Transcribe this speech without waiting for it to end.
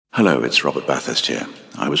Hello, it's Robert Bathurst here.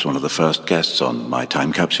 I was one of the first guests on My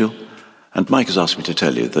Time Capsule, and Mike has asked me to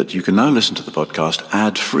tell you that you can now listen to the podcast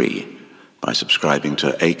ad-free by subscribing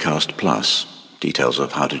to Acast Plus. Details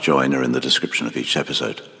of how to join are in the description of each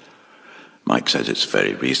episode. Mike says it's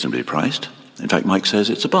very reasonably priced. In fact, Mike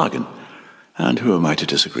says it's a bargain. And who am I to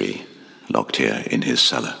disagree? Locked here in his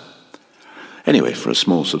cellar. Anyway, for a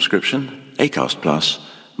small subscription, Acast Plus,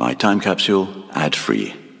 My Time Capsule,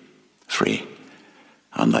 ad-free. Free.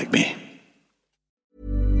 Unlike me.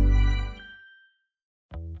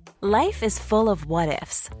 Life is full of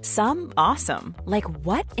what-ifs. Some awesome, like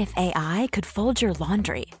what if AI could fold your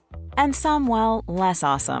laundry? And some, well, less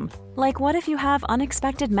awesome, like what if you have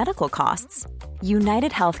unexpected medical costs?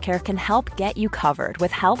 United Healthcare can help get you covered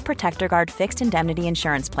with Health Protector Guard fixed indemnity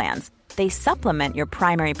insurance plans. They supplement your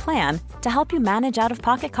primary plan to help you manage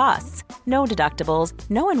out-of-pocket costs. No deductibles,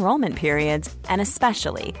 no enrollment periods, and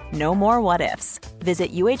especially no more what-ifs.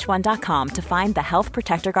 Visit uh1.com to find the Health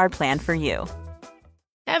Protector Guard plan for you.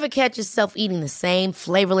 Ever catch yourself eating the same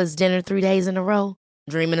flavorless dinner 3 days in a row?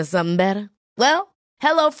 Dreaming of something better? Well,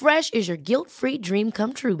 HelloFresh is your guilt-free dream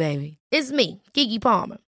come true, baby. It's me, Keke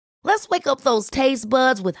Palmer. Let's wake up those taste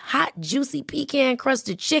buds with hot, juicy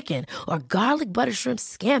pecan-crusted chicken or garlic butter shrimp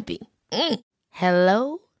scampi.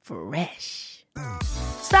 Hello Fresh.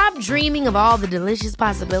 Stop dreaming of all the delicious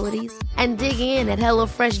possibilities and dig in at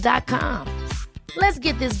HelloFresh.com. Let's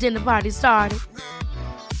get this dinner party started.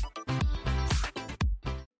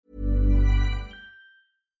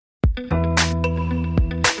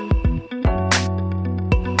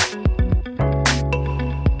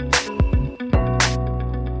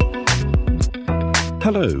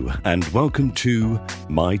 Hello, and welcome to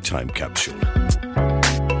My Time Capsule.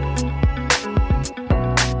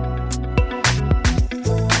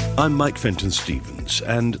 I'm Mike Fenton-Stevens,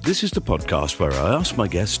 and this is the podcast where I ask my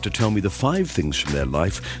guests to tell me the 5 things from their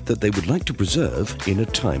life that they would like to preserve in a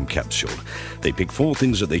time capsule. They pick 4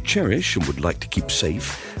 things that they cherish and would like to keep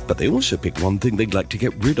safe, but they also pick 1 thing they'd like to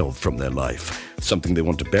get rid of from their life, something they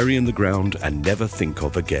want to bury in the ground and never think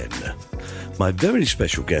of again. My very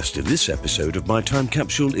special guest in this episode of My Time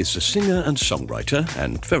Capsule is the singer and songwriter,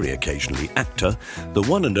 and very occasionally actor, the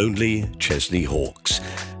one and only Chesney Hawkes.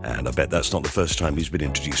 And I bet that's not the first time he's been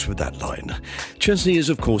introduced with that line. Chesney is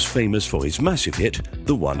of course famous for his massive hit,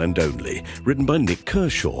 The One and Only, written by Nik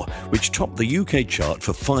Kershaw, which topped the UK chart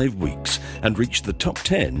for 5 weeks and reached the top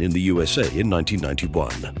 10 in the USA in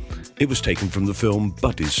 1991. It was taken from the film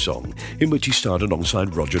Buddy's Song, in which he starred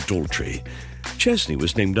alongside Roger Daltrey. Chesney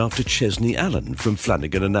was named after Chesney Allen from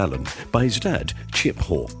Flanagan and Allen by his dad, Chip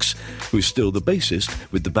Hawkes, who is still the bassist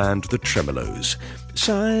with the band The Tremolos.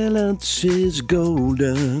 Silence is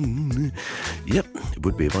golden. Yep, it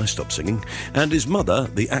would be if I stopped singing. And his mother,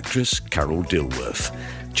 the actress Carol Dilworth.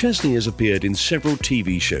 Chesney has appeared in several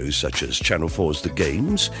TV shows such as Channel 4's The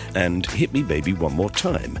Games and Hit Me Baby One More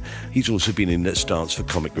Time. He's also been in Let's Dance for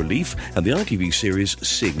Comic Relief and the ITV series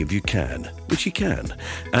Sing If You Can, which he can.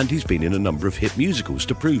 And he's been in a number of hit musicals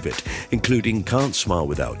to prove it, including Can't Smile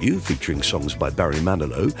Without You, featuring songs by Barry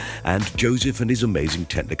Manilow, and Joseph and His Amazing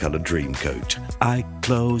Technicolor Dreamcoat. I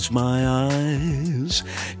close my eyes.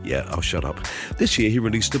 Yeah, I'll shut up. This year he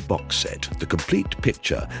released a box set, The Complete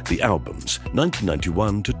Picture, the albums,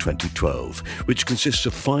 1991 to 2012, which consists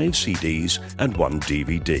of 5 CDs and 1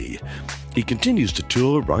 DVD. He continues to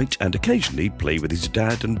tour, write, and occasionally play with his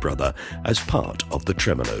dad and brother as part of the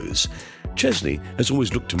Tremolos. Chesney has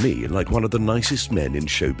always looked to me like one of the nicest men in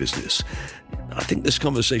show business. I think this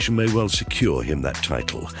conversation may well secure him that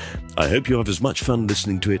title. I hope you have as much fun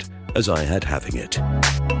listening to it as I had having it.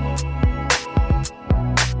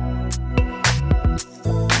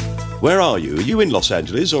 Where are you? Are you in Los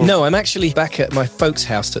Angeles? Or? No, I'm actually back at my folks'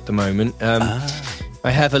 house at the moment. I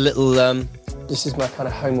have a little... this is my kind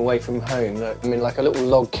of home away from home. I'm in like a little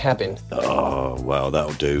log cabin. Oh, well,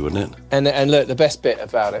 that'll do, wouldn't it? And look, the best bit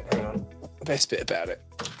about it, hang on. The best bit about it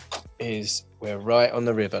is we're right on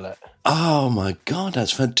the rivulet. Oh, my God,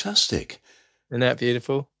 that's fantastic. Isn't that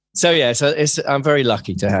beautiful? So, yeah, I'm very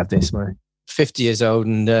lucky to have this. I'm 50 years old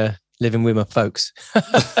and living with my folks.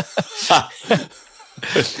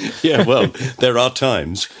 Yeah, well, there are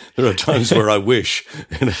times where I wish,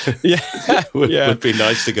 would be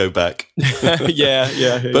nice to go back.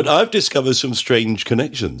 yeah. But I've discovered some strange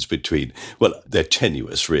connections between, well, they're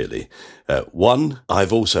tenuous, really. One,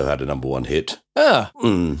 I've also had a number 1 hit.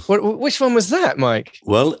 Which one was that, Mike?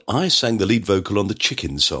 Well, I sang the lead vocal on the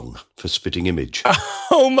Chicken song for Spitting Image.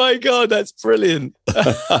 Oh my God, that's brilliant.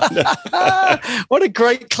 What a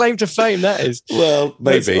great claim to fame that is. Well,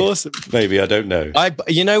 maybe. That's awesome. Maybe, I don't know.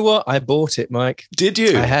 You know what? I bought it, Mike. Did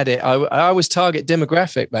you? I had it. I was target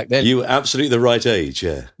demographic back then. You were absolutely the right age,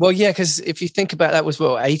 yeah. Well, yeah, because if you think about that, was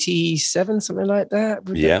 87, something like that?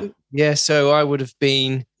 Yeah. Yeah, so I would have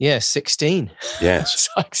been, 16. Yes.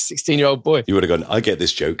 Like 16-year-old boy. You would have gone, I get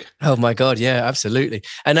this joke. Oh my God, yeah, absolutely.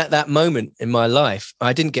 And at that moment in my life,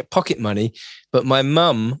 I didn't get pocket money, but my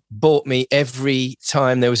mum bought me every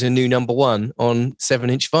time there was a new number one on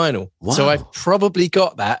 7-inch vinyl. Wow. So I've probably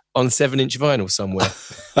got that on 7-inch vinyl somewhere.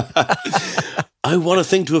 I want a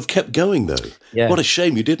thing to have kept going, though. Yeah. What a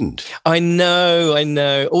shame you didn't. I know.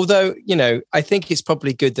 Although, I think it's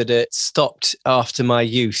probably good that it stopped after my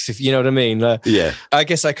youth, if you know what I mean. Yeah. I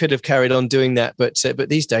guess I could have carried on doing that, but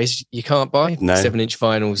these days you can't buy 7-inch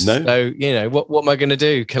vinyls. No. So, what am I going to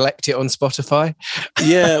do? Collect it on Spotify?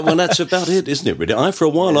 Yeah, well, that's about it, isn't it, really? For a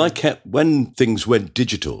while, I kept, when things went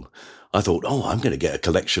digital, I thought, I'm going to get a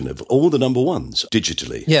collection of all the number ones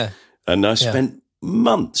digitally. Yeah. And I spent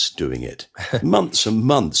months doing it, months and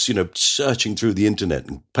months, searching through the internet,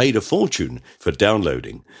 and paid a fortune for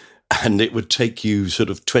downloading. And it would take you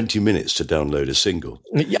sort of 20 minutes to download a single.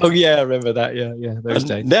 Oh, yeah, I remember that. Yeah, those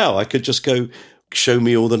days. Now I could just go, show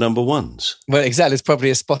me all the number ones. Well, exactly. It's probably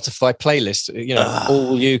a Spotify playlist,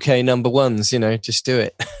 all UK number ones, just do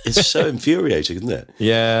it. It's so infuriating, isn't it?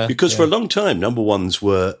 Yeah. Because for a long time, number ones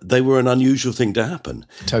were an unusual thing to happen.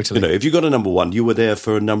 Totally. If you got a number one, you were there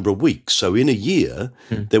for a number of weeks. So in a year,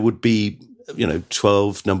 there would be,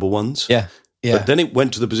 12 number ones. Yeah. Yeah. But then it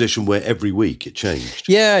went to the position where every week it changed.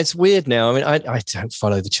 Yeah, it's weird now. I mean, I don't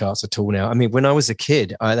follow the charts at all now. I mean, when I was a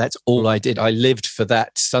kid, that's all I did. I lived for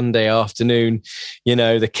that Sunday afternoon,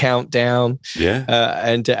 the countdown. Yeah.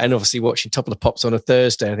 And obviously watching Top of the Pops on a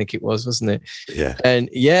Thursday, I think it was, wasn't it? Yeah.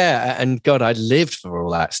 And God, I lived for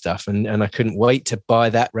all that stuff. And I couldn't wait to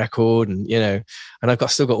buy that record. And, and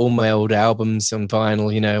I've still got all my old albums on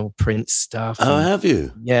vinyl, Prince stuff. Oh, have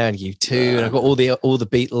you? Yeah, and U2. And I've got all the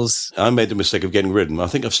Beatles. I made the mistake of getting rid of them. I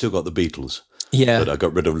think I've still got the Beatles. Yeah. But I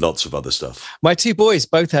got rid of lots of other stuff. My two boys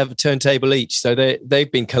both have a turntable each, so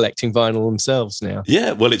they've been collecting vinyl themselves now.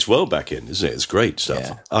 Yeah, well, it's well back in, isn't it? It's great stuff.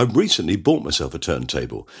 Yeah. I recently bought myself a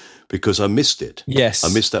turntable because I missed it. Yes. I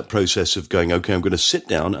missed that process of going, okay, I'm going to sit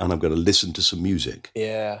down and I'm going to listen to some music.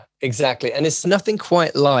 Yeah, exactly. And it's nothing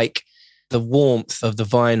quite like the warmth of the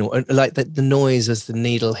vinyl, and like the noise as the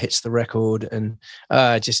needle hits the record, and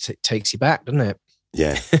it just takes you back, doesn't it?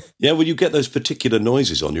 Yeah. Yeah, well, you get those particular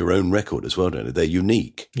noises on your own record as well, don't you? They're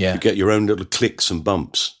unique. Yeah. You get your own little clicks and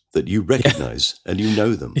bumps that you recognise and you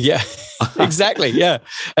know them. Yeah, exactly, yeah.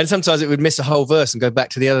 And sometimes it would miss a whole verse and go back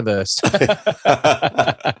to the other verse.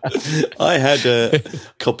 I had a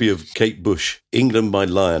copy of Kate Bush, England by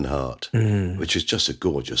Lionheart, which is just a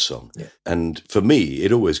gorgeous song. Yeah. And for me,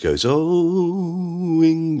 it always goes, oh,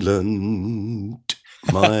 England...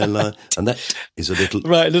 my life, and that is a little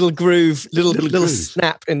little groove, little groove.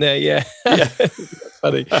 Snap in there. Yeah, yeah.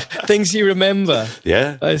 Funny things you remember.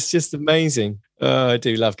 Yeah, it's just amazing. Oh, I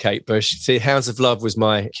do love Kate Bush. See, Hounds of Love was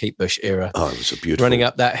my Kate Bush era. Oh, it was a beautiful, running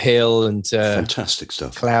up that hill and fantastic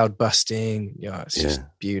stuff. Cloud busting. Yeah, it's just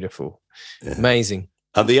beautiful, amazing.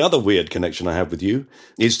 And the other weird connection I have with you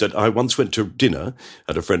is that I once went to dinner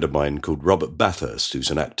at a friend of mine called Robert Bathurst,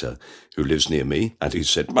 who's an actor who lives near me, and he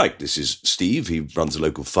said, Mike, this is Steve, he runs a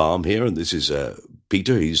local farm here, and this is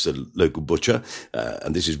Peter, he's the local butcher,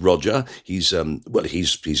 and this is Roger, he's in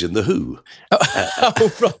The Who.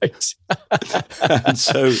 Oh, right. And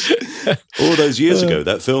so all those years ago,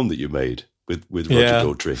 that film that you made, with Roger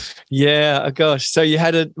Daltrey. Yeah, oh gosh. So you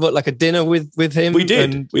had a dinner with him? We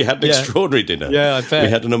did. We had an extraordinary dinner. Yeah, I bet. We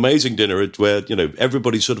had an amazing dinner where,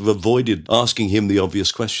 everybody sort of avoided asking him the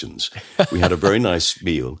obvious questions. We had a very nice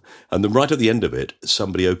meal. And then right at the end of it,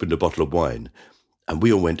 somebody opened a bottle of wine and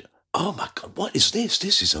we all went, oh my God, what is this?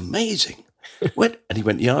 This is amazing. What? And he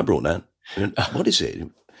went, yeah, I brought that. And what is it?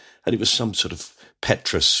 And it was some sort of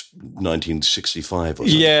Petrus 1965 or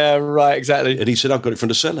something. Yeah, right, exactly. And he said, I've got it from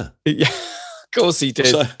the cellar. Yeah. Of course he did.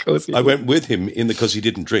 So I went with him because he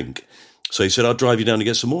didn't drink. So he said, I'll drive you down to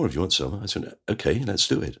get some more if you want some. I said, okay, let's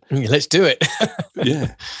do it. Let's do it.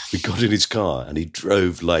 Yeah. We got in his car and he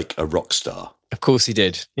drove like a rock star. Of course he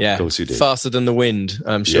did. Yeah. Of course he did. Faster than the wind,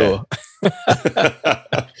 I'm sure.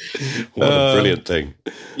 Yeah. What a brilliant thing.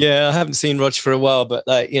 Yeah, I haven't seen Rog for a while, but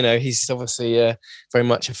he's obviously very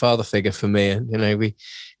much a father figure for me. And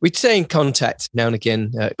we stay in contact now and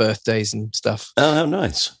again at birthdays and stuff. Oh, how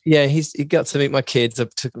nice. Yeah, he got to meet my kids. I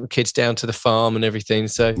took my kids down to the farm and everything.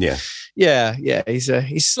 So yeah.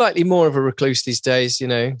 He's slightly more of a recluse these days.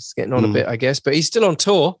 He's getting on a bit, I guess, but he's still on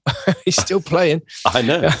tour. He's still playing. I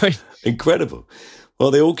know. Incredible. Well,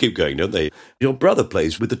 they all keep going, don't they? Your brother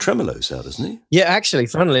plays with the Tremolos now, doesn't he? Yeah, actually,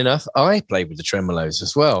 funnily enough, I played with the Tremolos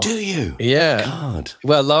as well. Do you? Yeah. God.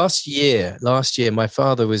 Well, last year, my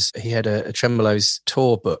father he had a Tremolos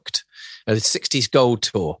tour booked, a 60s Gold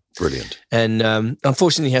tour. Brilliant. And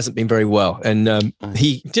unfortunately, he hasn't been very well. And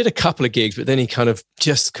he did a couple of gigs, but then he kind of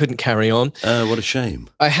just couldn't carry on. What a shame.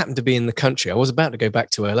 I happened to be in the country. I was about to go back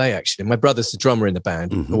to LA, actually. My brother's the drummer in the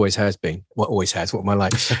band, always has been. Well, always has, what am I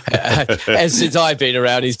like? And since I've been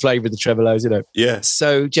around, he's played with the Tremolos, Yeah.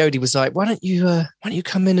 So Jody was like, why don't you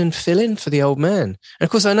come in and fill in for the old man? And of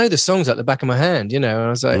course, I know the songs at the back of my hand, and I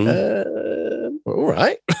was like, all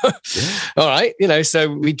right. All right. So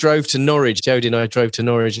we drove to Norwich. Jody and I drove to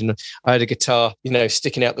Norwich, and I had a guitar,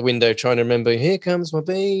 sticking out the window, trying to remember, here comes my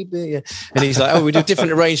baby. And he's like, we do a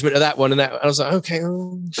different arrangement of that one and that. And I was like, okay,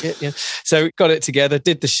 oh shit. Yeah. So got it together,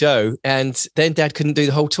 did the show. And then Dad couldn't do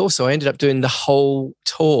the whole tour. So I ended up doing the whole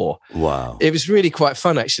tour. Wow. It was really quite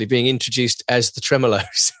fun, actually, being introduced as the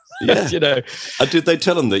Tremolos. Yeah. Did they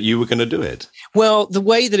tell him that you were going to do it? Well, the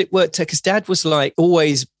way that it worked, because Dad was like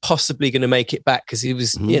always possibly going to make it back because he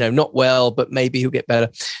was, not well, but maybe he'll get better.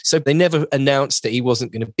 So they never announced that he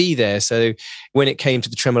wasn't going to be there. So when it came to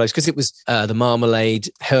the Tremolos, because it was the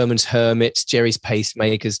Marmalade, Herman's Hermits, Jerry's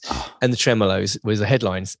Pacemakers, and the Tremolos was the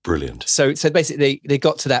headlines. Brilliant. So basically they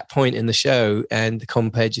got to that point in the show, and the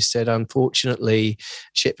compere just said, unfortunately,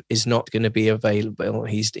 Chip is not going to be available.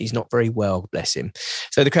 He's not very well, bless him.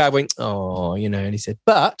 So the crowd went, and he said,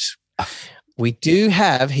 but we do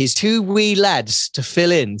have his two wee lads to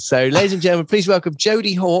fill in. So, ladies and gentlemen, please welcome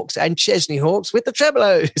Jody Hawkes and Chesney Hawkes with the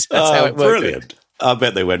Tremolos. That's how it worked. Brilliant. I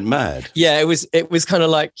bet they went mad. Yeah, it was kind of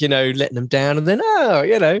like, letting them down, and then,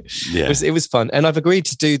 it was fun. And I've agreed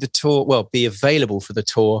to do the tour, be available for the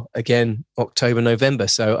tour again, October, November.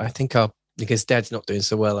 So I think because Dad's not doing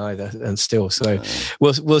so well either, and still. So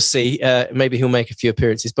we'll see. Maybe he'll make a few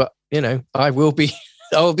appearances, but,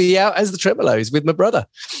 I'll be out as the Tremolos with my brother.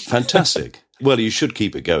 Fantastic. Well, you should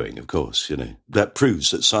keep it going, of course. That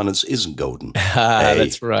proves that silence isn't golden.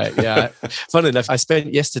 That's right. Yeah. Funnily enough, I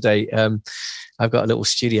spent yesterday, I've got a little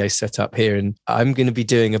studio set up here, and I'm going to be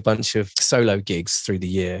doing a bunch of solo gigs through the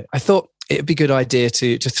year. I thought it'd be a good idea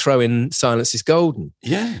to throw in Silence is Golden.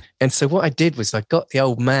 Yeah. And so what I did was I got the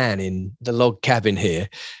old man in the log cabin here,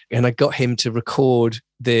 and I got him to record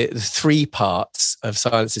the 3 parts of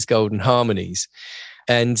Silence is Golden harmonies.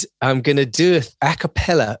 And I'm going to do an a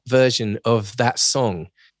cappella version of that song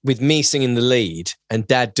with me singing the lead and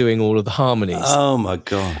Dad doing all of the harmonies. Oh, my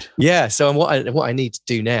God. Yeah. So what I need to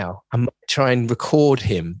do now, I'm try and record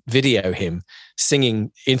him, video him, singing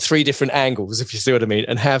in 3 different angles, if you see what I mean,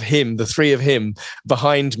 and have him, the 3 of him,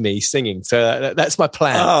 behind me singing. So that's my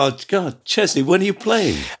plan. Oh, God. Chesney, when are you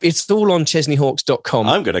playing? It's all on chesneyhawks.com.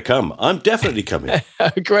 I'm going to come. I'm definitely coming.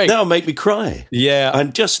 Great. That'll make me cry. Yeah. I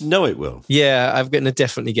just know it will. Yeah, I'm going to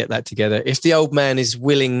definitely get that together. If the old man is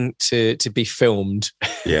willing to be filmed,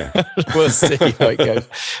 yeah, we'll see how it goes.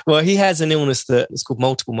 Well, he has an illness that it's called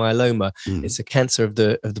multiple myeloma. It's a cancer of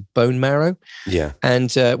the bone marrow. Yeah.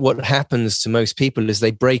 And what happens to most people is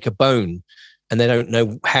they break a bone and they don't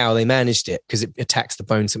know how they managed it because it attacks the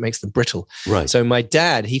bones, it makes them brittle. Right. So my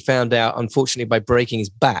dad, he found out, unfortunately, by breaking his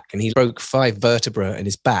back, and he broke 5 vertebrae in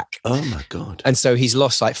his back. Oh, my God. And so he's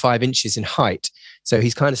lost like 5 inches in height. So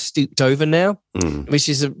he's kind of stooped over now, which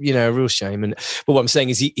is a real shame. But what I'm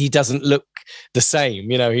saying is he doesn't look the same.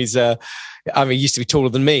 He's he used to be taller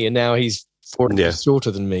than me, and now he's 4 inches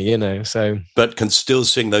shorter than me. So but can still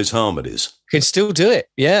sing those harmonies. Can still do it.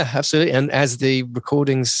 Yeah, absolutely. And as the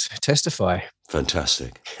recordings testify.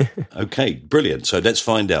 Fantastic. Okay, brilliant. So let's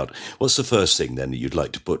find out. What's the first thing then that you'd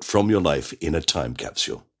like to put from your life in a time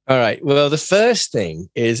capsule? All right. Well, the first thing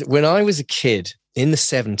is when I was a kid in the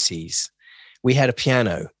 70s, we had a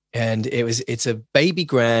piano, and it's a baby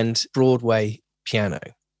grand Broadway piano.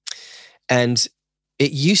 And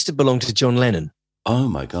it used to belong to John Lennon. Oh,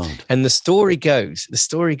 my God. And the story goes,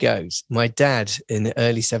 my dad in the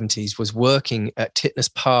early 70s was working at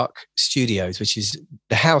Titnes Park Studios, which is,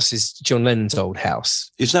 the house is John Lennon's old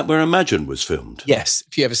house. Is that where Imagine was filmed? Yes.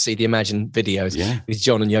 If you ever see the Imagine videos with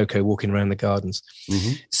John and Yoko walking around the gardens.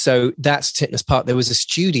 Mm-hmm. So that's Titnes Park. There was a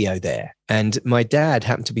studio there, and my dad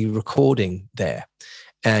happened to be recording there.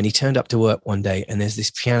 And he turned up to work one day and there's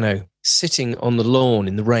this piano sitting on the lawn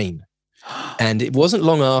in the rain. And it wasn't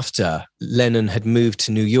long after Lennon had moved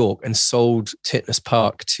to New York and sold Titmus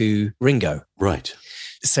Park to Ringo. Right.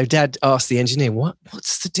 So Dad asked the engineer,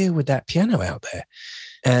 what's the deal with that piano out there?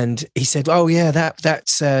 And he said, "Oh yeah,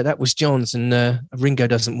 that was John's, and Ringo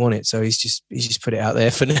doesn't want it, so he's just put it out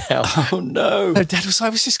there for now." Oh no! So Dad was like,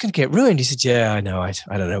 "I was just going to get ruined." He said, "Yeah, I know. I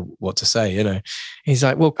don't know what to say, you know." He's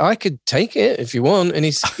like, "Well, I could take it if you want." And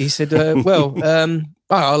he said,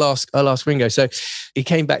 I'll ask Ringo." So he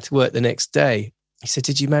came back to work the next day. He said,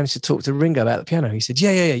 "Did you manage to talk to Ringo about the piano?" He said,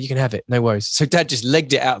 Yeah, you can have it. No worries. So Dad just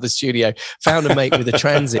legged it out of the studio, found a mate with a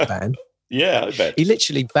transit van. Yeah, I bet. He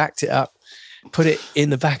literally backed it up, put it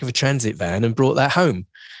in the back of a transit van and brought that home.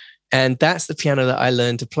 And that's the piano that I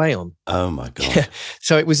learned to play on. Oh my God. Yeah.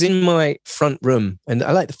 So it was in my front room. And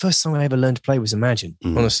the first song I ever learned to play was Imagine,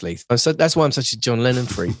 honestly. So that's why I'm such a John Lennon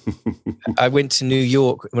freak. I went to New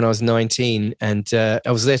York when I was 19 and I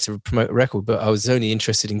was there to promote a record, but I was only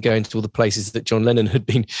interested in going to all the places that John Lennon had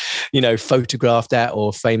been, photographed at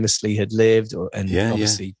or famously had lived and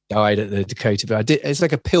obviously died at the Dakota. But it's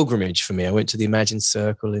like a pilgrimage for me. I went to the Imagine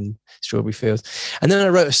Circle in Strawberry Fields. And then I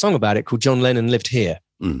wrote a song about it called John Lennon Lived Here.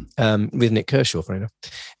 With Nick Kershaw, funny enough.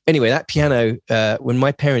 Anyway, that piano, when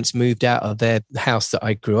my parents moved out of their house that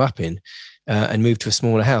I grew up in and moved to a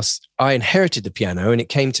smaller house, I inherited the piano and it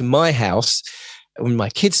came to my house when my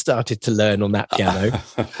kids started to learn on that piano.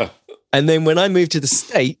 And then when I moved to the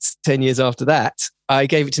States 10 years after that, I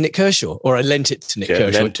gave it to Nick Kershaw, or I lent it to Nick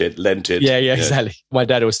Kershaw. Lent it. Yeah, exactly. My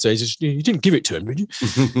dad always says, "You didn't give it to him, did you?"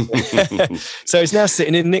 So it's now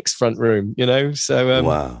sitting in Nick's front room, So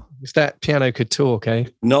wow. If that piano could talk, eh?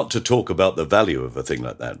 Not to talk about the value of a thing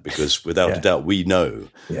like that, because without a doubt, we know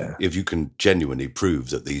if you can genuinely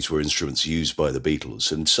prove that these were instruments used by the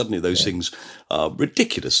Beatles, and suddenly those things are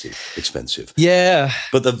ridiculously expensive. Yeah.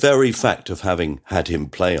 But the very fact of having had him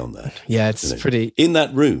play on that. Yeah, it's pretty... In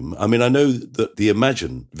that room, I mean, I know that the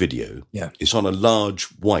Imagine video is on a large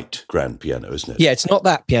white grand piano, isn't it? Yeah, it's not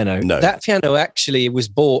that piano. No. That piano actually was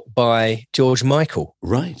bought by George Michael.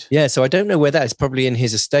 Right. Yeah, so I don't know where that is. Probably in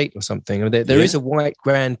his estate or something. There is a white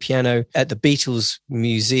grand piano at the Beatles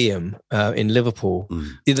Museum in Liverpool.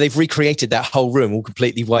 They've recreated that whole room, all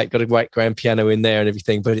completely white, got a white grand piano in there and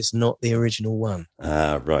everything, but it's not the original one.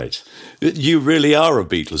 Ah, right. You really are a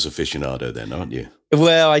Beatles aficionado then, aren't you?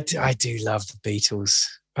 Well, I do love the Beatles.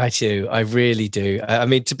 I do. I really do. I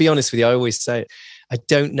mean, to be honest with you, I always say I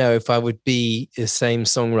don't know if I would be the same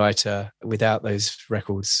songwriter without those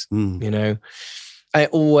records, I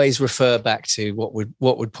always refer back to what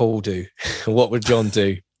would Paul do? What would John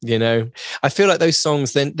do? I feel like those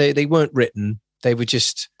songs, then they weren't written. They were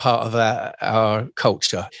just part of our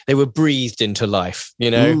culture. They were breathed into life,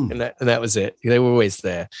 and that was it. They were always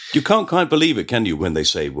there. You can't quite believe it, can you, when they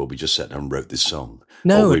say, well, we just sat down and wrote this song.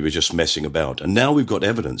 No. Or we were just messing about. And now we've got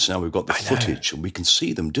evidence. Now we've got the footage and we can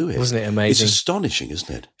see them do it. Wasn't it amazing? It's astonishing, isn't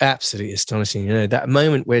it? Absolutely astonishing. That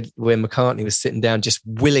moment where McCartney was sitting down, just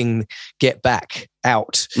willing Get Back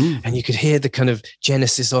out. And you could hear the kind of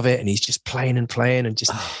genesis of it. And he's just playing and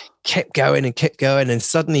just... kept going. And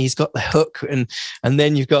suddenly he's got the hook. And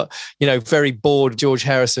then you've got, very bored George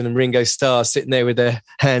Harrison and Ringo Starr sitting there with their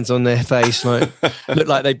hands on their face, like look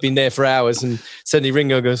like they've been there for hours. And suddenly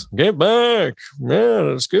Ringo goes, "Get back. Yeah,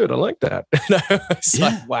 that's good. I like that." It's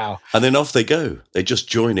like, wow. And then off they go. They just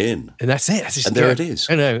join in. And that's it. That's just and there it is.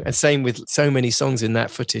 I know. And same with so many songs in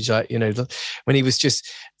that footage. Like, when he was just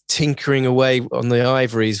tinkering away on the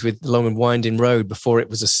ivories with Long and Winding Road before it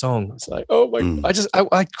was a song. It's like, oh my,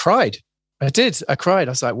 I cried. I cried.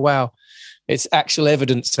 I was like, wow, it's actual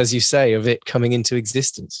evidence, as you say, of it coming into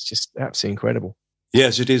existence. It's just absolutely incredible.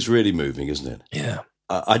 Yes, it is really moving, isn't it? Yeah.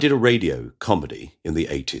 I did a radio comedy in the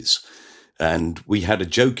 80s and we had a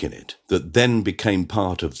joke in it that then became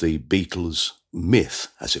part of the Beatles myth,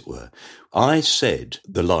 as it were. I said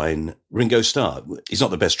the line, Ringo Starr, he's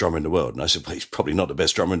not the best drummer in the world. And I said, well, he's probably not the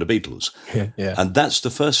best drummer in the Beatles. Yeah. And that's the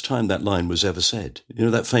first time that line was ever said. You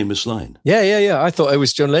know, that famous line? Yeah. I thought it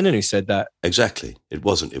was John Lennon who said that. Exactly. It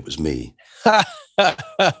wasn't. It was me.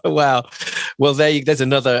 Wow. Well, there's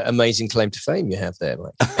another amazing claim to fame you have there,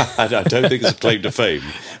 Mike. I don't think it's a claim to fame.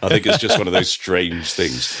 I think it's just one of those strange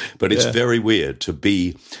things. But it's very weird to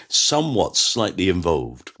be somewhat slightly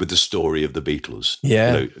involved with the story of the Beatles.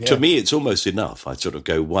 Yeah. To me, it's almost enough. I sort of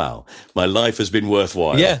go, wow, my life has been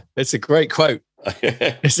worthwhile. Yeah, it's a great quote.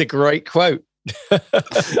 It's a great quote.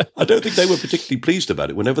 I don't think they were particularly pleased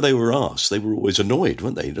about it. Whenever they were asked, they were always annoyed,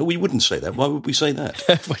 weren't they? No, we wouldn't say that. Why would we say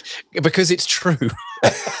that? Because it's true.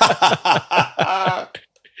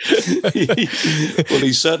 Well,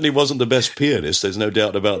 he certainly wasn't the best pianist. There's no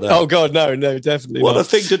doubt about that. Oh, God, no, definitely What not. a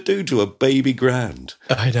thing to do to a baby grand.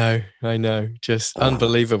 I know. Just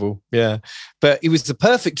unbelievable. Yeah. But he was the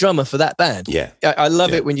perfect drummer for that band. Yeah. I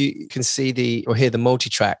love it when you can see or hear the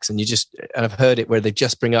multi-tracks and I've heard it where they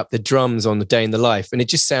just bring up the drums on the Day in the Life and it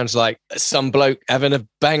just sounds like some bloke having a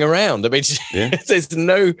bang around. I mean, there's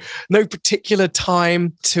no particular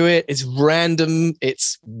time to it. It's random.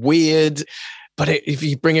 It's weird. But if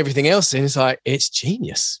you bring everything else in, it's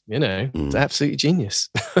genius, It's absolutely genius.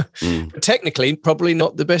 Technically, probably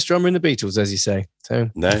not the best drummer in the Beatles, as you say. So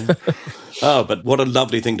no. Oh, but what a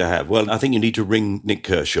lovely thing to have. Well, I think you need to ring Nick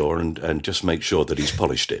Kershaw and just make sure that he's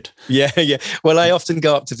polished it. Yeah. Well, I often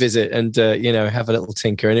go up to visit and, have a little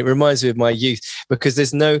tinker. And it reminds me of my youth because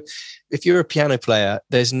if you're a piano player,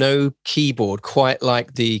 there's no keyboard quite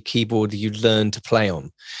like the keyboard that you learn to play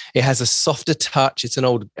on. It has a softer touch. It's an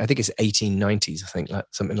old, I think it's 1890s,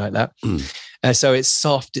 something like that. So it's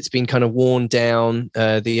soft. It's been kind of worn down.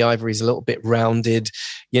 The ivory is a little bit rounded,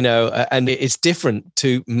 and it's different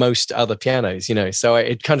to most other pianos, So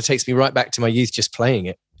it kind of takes me right back to my youth just playing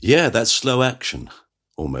it. Yeah, that's slow action.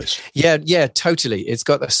 Almost. Yeah, totally. It's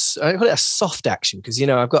got I call it a soft action because,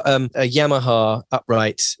 I've got a Yamaha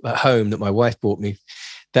upright at home that my wife bought me.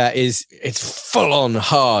 It's full on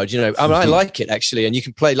hard, I mean, I like it actually. And you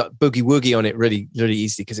can play like boogie woogie on it really, really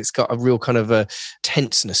easy because it's got a real kind of a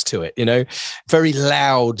tenseness to it, very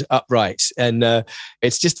loud upright. And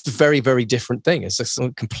it's just a very, very different thing. It's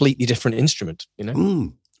a completely different instrument,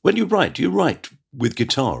 When you write, do you write with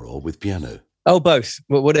guitar or with piano? Oh, both.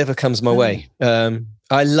 Well, whatever comes my way.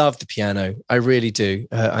 I love the piano. I really do.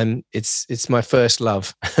 It's my first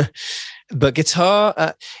love. But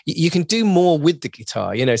guitar, you can do more with the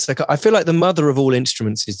guitar. It's like I feel like the mother of all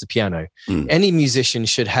instruments is the piano. Any musician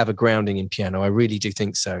should have a grounding in piano. I really do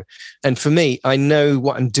think so. And for me, I know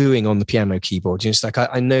what I'm doing on the piano keyboard. It's like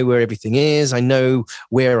I know where everything is. I know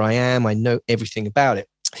where I am. I know everything about it.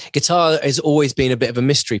 Guitar has always been a bit of a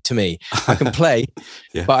mystery to me. I can play,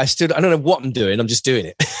 but I don't know what I'm doing. I'm just doing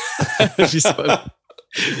it.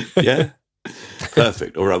 Yeah.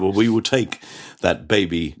 Perfect. All right. Well, we will take that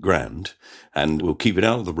baby grand and we'll keep it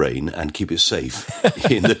out of the rain and keep it safe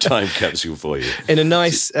in the time capsule for you. In a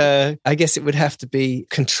nice, I guess it would have to be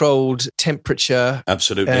controlled temperature.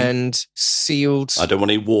 Absolutely. And sealed. I don't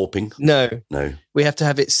want any warping. No. We have to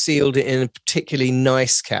have it sealed in a particularly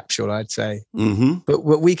nice capsule, I'd say. Mm-hmm. But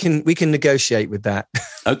we can negotiate with that.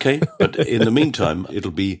 Okay. But in the meantime,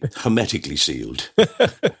 it'll be hermetically sealed.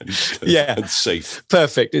 Yeah. And safe.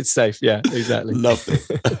 Perfect. It's safe. Yeah, exactly. Lovely.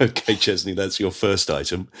 Okay, Chesney, that's your first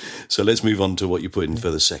item. So let's move on to what you put in for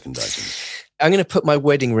the second item. I'm going to put my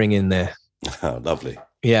wedding ring in there. Oh, lovely.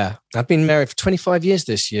 Yeah. I've been married for 25 years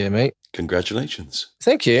this year, mate. Congratulations.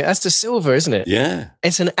 Thank you. That's the silver, isn't it? Yeah.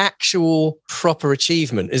 It's an actual proper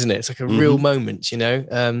achievement, isn't it? It's like a real moment,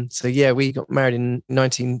 So yeah, we got married in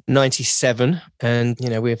 1997 and,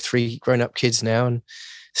 we have 3 grown-up kids now and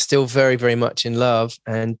still very, very much in love.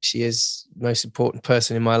 And she is the most important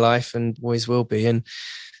person in my life and always will be. And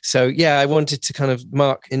so, yeah, I wanted to kind of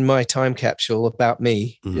mark in my time capsule about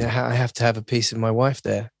me. I have to have a piece of my wife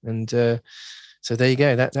there. And so there you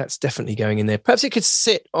go. That's definitely going in there. Perhaps it could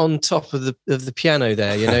sit on top of the piano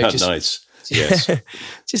there, Just, nice. Yes.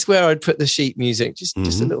 Just where I'd put the sheet music, just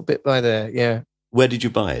a little bit by there. Yeah. Where did you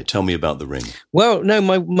buy it? Tell me about the ring. Well, no,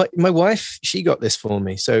 my wife, she got this for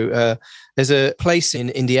me. So there's a place in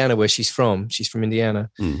Indiana where she's from. She's from Indiana.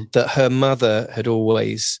 That her mother had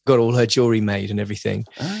always got all her jewelry made and everything.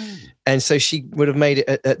 Oh. And so she would have made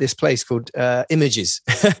it at this place called Images.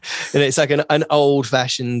 And it's like an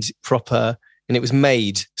old-fashioned proper, and it was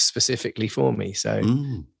made specifically for me. So...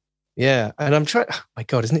 Yeah, and I'm trying. Oh my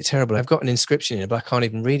God, isn't it terrible? I've got an inscription in it, but I can't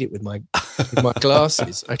even read it with my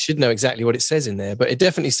glasses. I should know exactly what it says in there, but it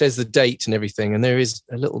definitely says the date and everything. And there is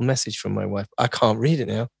a little message from my wife. I can't read it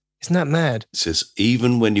now. Isn't that mad? It says,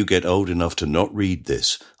 "Even when you get old enough to not read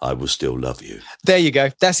this, I will still love you." There you go.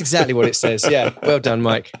 That's exactly what it says. Yeah, well done,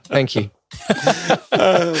 Mike. Thank you.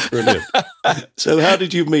 Oh, brilliant. So, how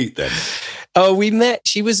did you meet then? Oh, we met.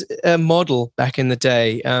 She was a model back in the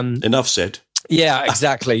day. Enough said. Yeah,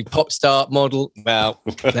 exactly. Pop star model. Well,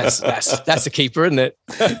 that's a keeper, isn't it?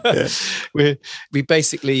 Yeah. We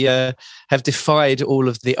basically have defied all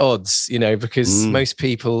of the odds, because most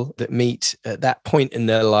people that meet at that point in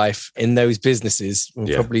their life in those businesses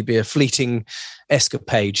will probably be a fleeting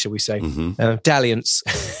escapade, shall we say, dalliance.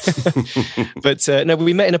 But no,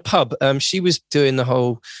 we met in a pub. She was doing the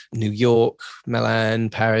whole New York,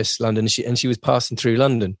 Milan, Paris, London, and she was passing through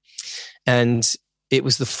London. And it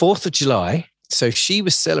was the 4th of July. So she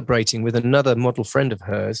was celebrating with another model friend of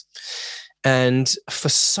hers. And for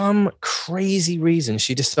some crazy reason,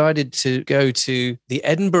 she decided to go to the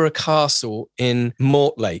Edinburgh Castle in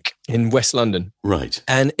Mortlake in West London. Right.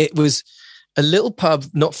 And it was a little pub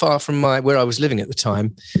not far from where I was living at the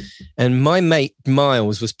time. And my mate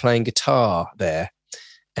Miles was playing guitar there.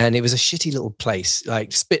 And it was a shitty little place,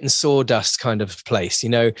 like spit and sawdust kind of place,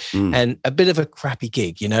 and a bit of a crappy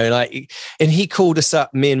gig, and he called us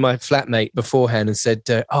up, me and my flatmate beforehand, and said,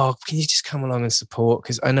 can you just come along and support?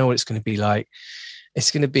 Because I know what it's going to be like. It's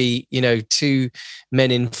going to be, two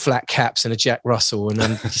men in flat caps and a Jack Russell, and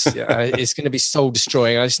it's going to be soul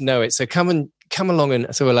destroying. I just know it. So come along.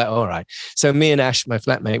 And so we're like, all right. So me and Ash, my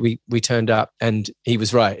flatmate, we turned up, and he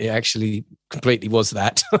was right. It actually completely was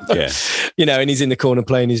that. Yeah. And he's in the corner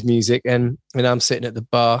playing his music, and I'm sitting at the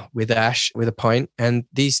bar with Ash with a pint, and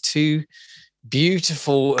these two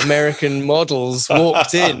beautiful American models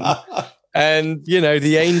walked in. And,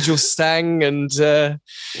 the angels sang, and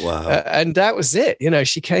wow. And that was it.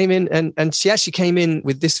 She came in, and she actually came in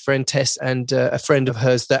with this friend, Tess, and a friend of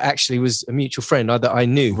hers that actually was a mutual friend that I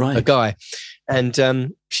knew, right. A guy.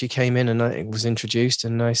 And she came in, and I was introduced,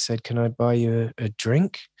 and I said, "Can I buy you a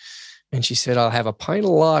drink?" And she said, "I'll have a pint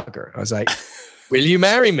of lager." I was like, "Will you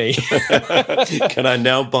marry me?" Can I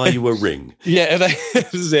now buy you a ring? Yeah, that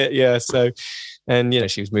was it. Yeah. So, and,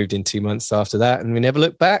 she was moved in 2 months after that, and we never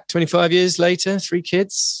looked back. 25 years later, 3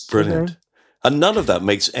 kids. Brilliant. And none of that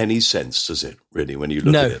makes any sense, does it, really, when you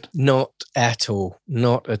look at it? No, not at all.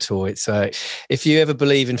 Not at all. It's if you ever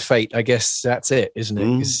believe in fate, I guess that's it, isn't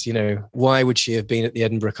it? Because, why would she have been at the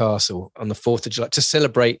Edinburgh Castle on the 4th of July to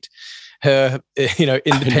celebrate her,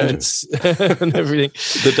 independence and everything?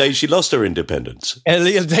 The day she lost her independence. And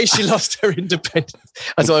the day she lost her independence.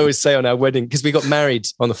 As I always say on our wedding, because we got married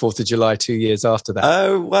on the 4th of July 2 years after that.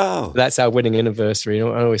 Oh, wow. That's our wedding anniversary.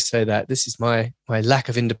 I always say that. This is my lack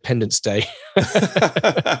of Independence Day.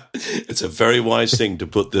 It's a very wise thing to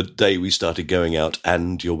put the day we started going out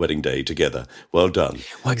and your wedding day together. Well done.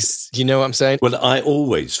 Well, you know what I'm saying? Well, I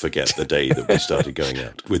always forget the day that we started going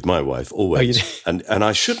out with my wife, always. And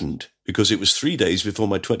I shouldn't, because it was 3 days before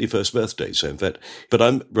my 21st birthday. So in fact, but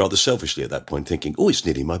I'm rather selfishly at that point thinking, it's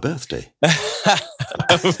nearly my birthday.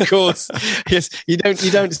 Of course. Yes. You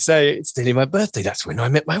don't say it's nearly my birthday. That's when I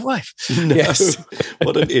met my wife. No, yes.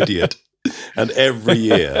 What an idiot. And every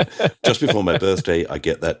year, just before my birthday, I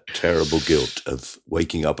get that terrible guilt of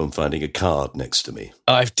waking up and finding a card next to me.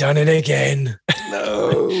 I've done it again.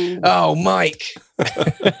 No. Oh, Mike.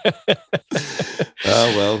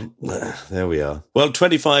 Oh, well, there we are. Well,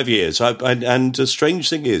 25 years. And the strange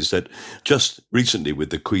thing is that just recently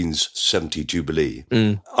with the Queen's 70 Jubilee,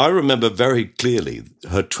 I remember very clearly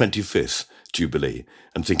her 25th Jubilee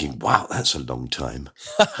and thinking, wow, that's a long time.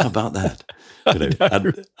 How about that?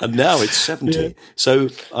 And now it's 70. Yeah. So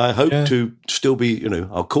I hope to still be,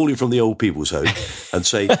 I'll call you from the old people's home and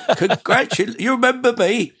say, you remember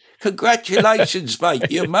me? Congratulations,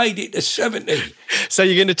 mate. You made it to 70. So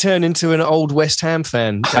you're going to turn into an old West Ham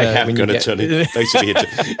fan. I am going to turn it basically into,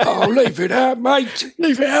 leave it out, mate.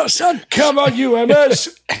 Leave it out, son. Come on, you Emmers.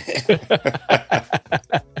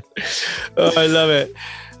 I love it.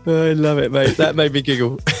 I love it, mate. That made me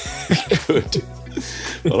giggle. Good.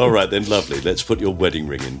 Well, all right then, lovely. Let's put your wedding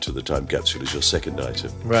ring into the time capsule as your second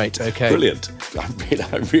item. Right, okay. Brilliant.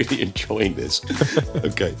 I'm really enjoying this.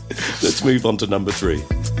 Okay, let's move on to number 3.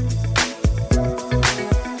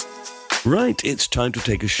 Right, it's time to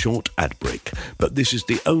take a short ad break, but this is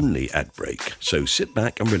the only ad break, so sit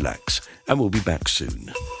back and relax, and we'll be back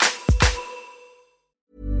soon.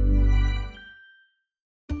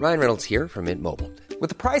 Ryan Reynolds here from Mint Mobile. With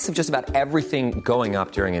the price of just about everything going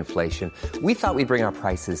up during inflation, we thought we'd bring our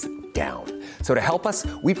prices down. So to help us,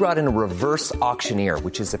 we brought in a reverse auctioneer,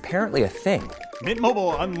 which is apparently a thing. Mint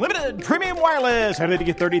Mobile Unlimited Premium Wireless. How to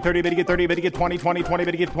get 30, 30, bit to get 30, bit to get 20, 20, 20,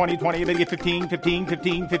 bit to get 20, 20, bit to get 15, 15,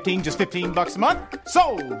 15, 15, just $15 a month?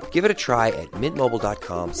 Sold! Give it a try at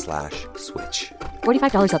mintmobile.com/switch.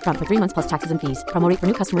 $45 up front for 3 months plus taxes and fees. Promo rate for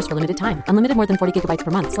new customers for limited time. Unlimited more than 40 gigabytes per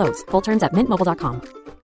month. Slows full terms at mintmobile.com.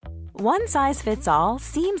 One size fits all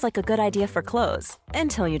seems like a good idea for clothes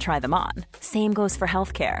until you try them on. Same goes for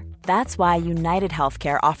healthcare. That's why United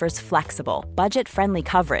Healthcare offers flexible, budget-friendly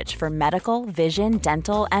coverage for medical, vision,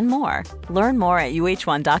 dental, and more. Learn more at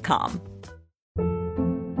uh1.com.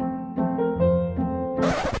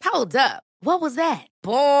 Hold up. What was that?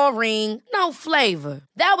 Boring. No flavor.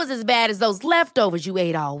 That was as bad as those leftovers you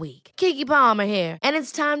ate all week. Keke Palmer here, and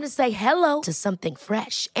it's time to say hello to something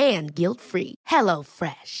fresh and guilt-free. Hello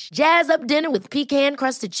Fresh. Jazz up dinner with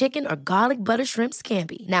pecan-crusted chicken or garlic butter shrimp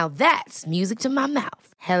scampi. Now that's music to my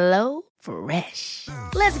mouth. Hello Fresh.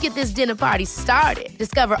 Let's get this dinner party started.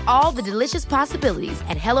 Discover all the delicious possibilities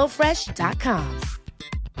at HelloFresh.com.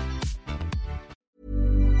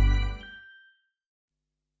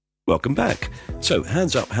 Welcome back. So,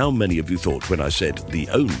 hands up, how many of you thought when I said the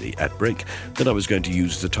only at break that I was going to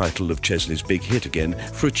use the title of Chesney's big hit again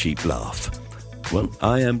for a cheap laugh? Well,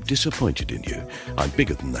 I am disappointed in you. I'm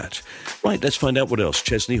bigger than that. Right, let's find out what else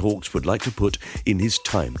Chesney Hawkes would like to put in his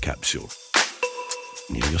time capsule.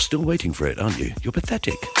 You're still waiting for it, aren't you? You're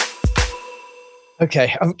pathetic.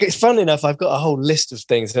 Okay, it's fun enough. I've got a whole list of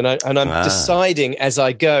things, and I'm deciding as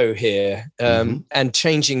I go here, and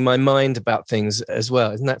changing my mind about things as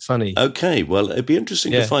well. Isn't that funny? Okay, well, it'd be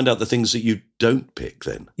interesting to find out the things that you don't pick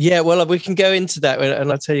then. Yeah, well, we can go into that,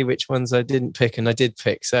 and I'll tell you which ones I didn't pick and I did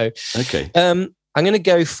pick. So, okay, I'm going to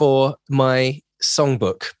go for my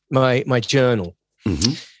songbook, my journal.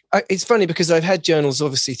 Mm-hmm. It's funny because I've had journals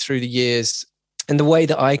obviously through the years, and the way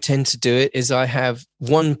that I tend to do it is I have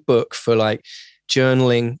one book for like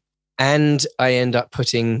journaling, and I end up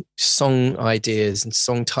putting song ideas and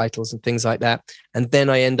song titles and things like that. And then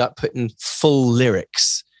I end up putting full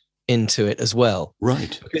lyrics into it as well.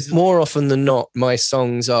 Right. Because more often than not, my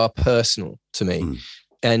songs are personal to me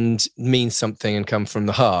and mean something and come from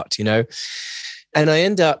the heart, you know? And I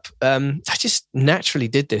end up, I just naturally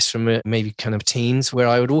did this from maybe kind of teens, where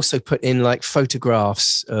I would also put in like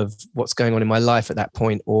photographs of what's going on in my life at that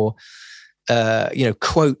point, or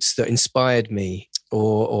quotes that inspired me,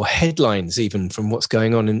 or headlines even from what's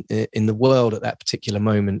going on in the world at that particular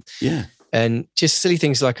moment. Yeah. And just silly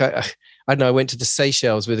things like, I don't know, I went to the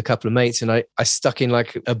Seychelles with a couple of mates and I stuck in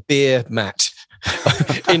like a beer mat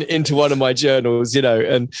into one of my journals, you know,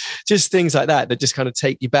 and just things like that just kind of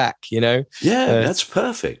take you back, you know? Yeah, that's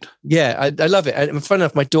perfect. Yeah, I love it. And fun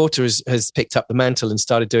enough, my daughter has picked up the mantle and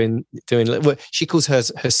started doing well, she calls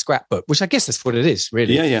hers her scrapbook, which I guess that's what it is,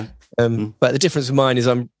 really. Yeah. But the difference with mine is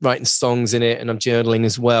I'm writing songs in it and I'm journaling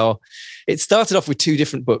as well. It started off with two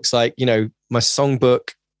different books, like, you know, my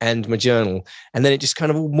songbook and my journal. And then it just kind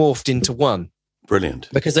of all morphed into one. Brilliant.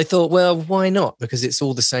 Because I thought, well, why not? Because it's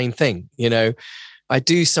all the same thing, you know. I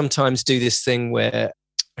do sometimes do this thing where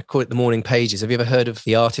I call it the morning pages. Have you ever heard of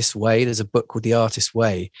The Artist's Way? There's a book called The Artist's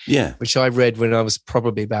Way, which I read when I was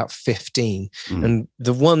probably about 15. And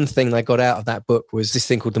the one thing I got out of that book was this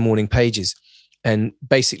thing called the morning pages. And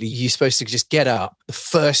basically, you're supposed to just get up. The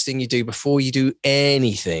first thing you do before you do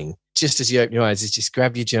anything, just as you open your eyes, is just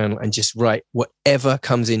grab your journal and just write whatever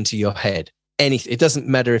comes into your head. Anything. It doesn't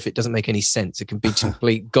matter if it doesn't make any sense. It can be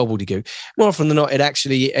complete gobbledygook. More often than not, it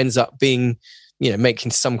actually ends up being, you know,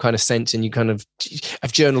 making some kind of sense. And you kind of,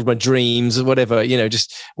 I've journaled my dreams or whatever, you know,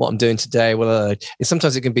 just what I'm doing today. Well,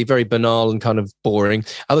 sometimes it can be very banal and kind of boring.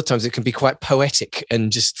 Other times it can be quite poetic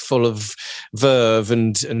and just full of verve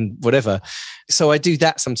and whatever. So I do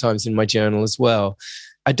that sometimes in my journal as well.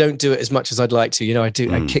 I don't do it as much as I'd like to. You know, I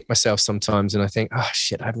kick myself sometimes and I think, oh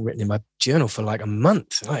shit, I haven't written in my journal for like a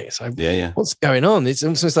month. Like, so what's going on? It's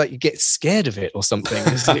almost like you get scared of it or something.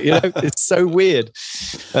 You know, it's so weird.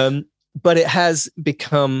 But it has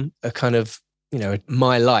become a kind of, you know,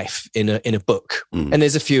 my life in a book. And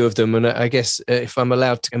there's a few of them. And I guess if I'm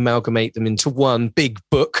allowed to amalgamate them into one big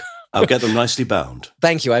book, I'll get them nicely bound.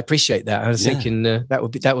 Thank you. I appreciate that. I was thinking that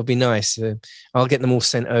would be nice. I'll get them all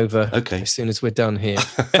sent over as soon as we're done here.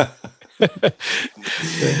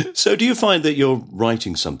 So do you find that you're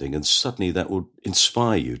writing something and suddenly that will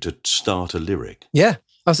inspire you to start a lyric? Yeah.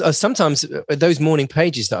 Sometimes those morning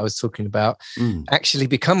pages that I was talking about actually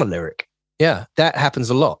become a lyric. Yeah, that happens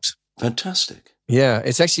a lot. Fantastic. Yeah,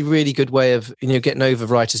 it's actually a really good way of, you know, getting over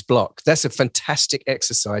writer's block. That's a fantastic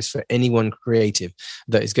exercise for anyone creative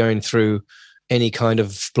that is going through any kind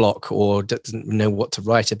of block or doesn't know what to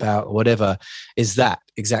write about or whatever, is that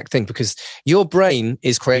exact thing. Because your brain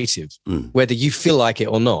is creative, whether you feel like it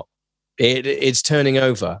or not. It's turning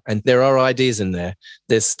over and there are ideas in there.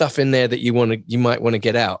 There's stuff in there that you might want to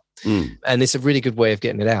get out. And it's a really good way of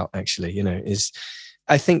getting it out, actually, you know,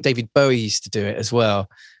 I think David Bowie used to do it as well.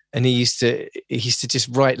 And he used to just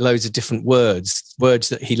write loads of different words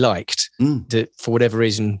that he liked that for whatever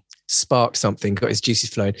reason sparked something, got his juices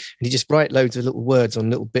flowing. And he just write loads of little words on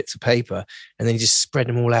little bits of paper and then he just spread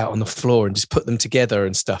them all out on the floor and just put them together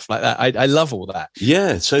and stuff like that. I love all that.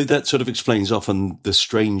 Yeah. So that sort of explains often the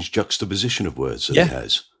strange juxtaposition of words that he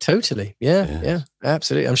has. Totally. Yeah,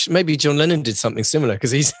 absolutely. I'm sure maybe John Lennon did something similar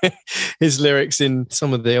because his lyrics in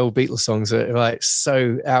some of the old Beatles songs are like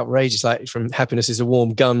so outrageous, like from Happiness is a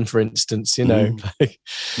Warm Gun, for instance, you know.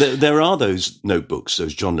 There are those notebooks,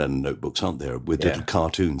 those John Lennon notebooks, aren't there, with little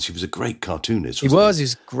cartoons. He was a great cartoonist. He was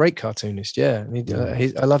a great cartoonist, yeah.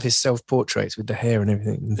 I love his self-portraits with the hair and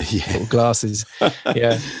everything, and little glasses.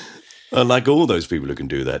 Yeah. Like all those people who can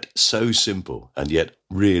do that, so simple and yet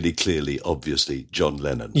really clearly, obviously, John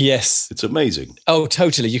Lennon. Yes. It's amazing. Oh,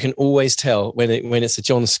 totally. You can always tell when it's a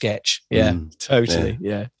John sketch. Yeah, totally.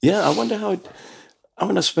 Yeah. Yeah, I wonder how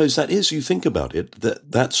I suppose that is, you think about it,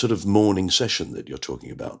 that sort of morning session that you're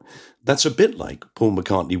talking about, that's a bit like Paul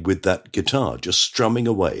McCartney with that guitar, just strumming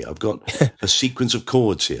away. I've got a sequence of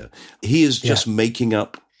chords here. He is just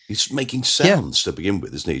he's making sounds to begin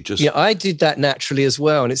with, isn't he? I did that naturally as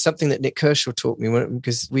well. And it's something that Nick Kershaw taught me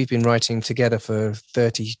because we've been writing together for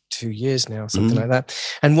 32 years now, something like that.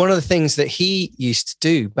 And one of the things that he used to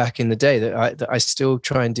do back in the day that I still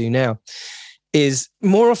try and do now is,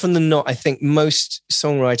 more often than not, I think most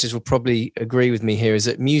songwriters will probably agree with me here, is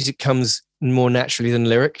that music comes more naturally than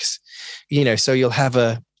lyrics. So you'll have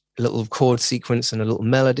a little chord sequence and a little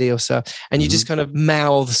melody or so, and you just kind of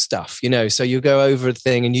mouth stuff, so you go over a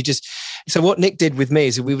thing and so what Nick did with me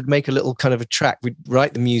is we would make a little kind of a track. We'd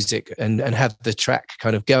write the music and have the track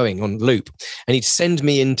kind of going on loop, and he'd send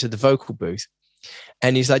me into the vocal booth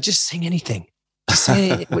and he's like, just sing anything. Just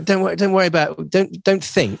sing. Don't worry about, don't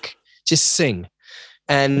think, just sing.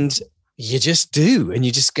 And you just do, and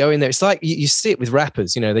you just go in there. It's like you see it with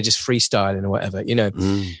rappers, they're just freestyling or whatever,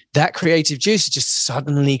 that creative juice just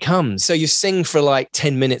suddenly comes. So you sing for like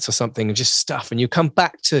 10 minutes or something of just stuff, and you come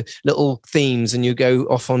back to little themes and you go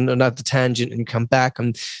off on another tangent and you come back.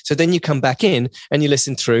 And so then you come back in and you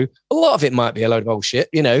listen through. A lot of it might be a load of bullshit,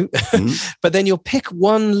 but then you'll pick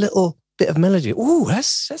one little bit of melody. Oh,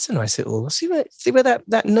 that's a nice little, see where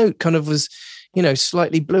that note kind of was,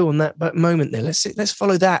 slightly blue on that moment there. Let's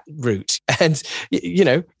follow that route. And,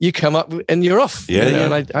 you come up and you're off.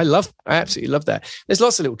 And I absolutely love that. There's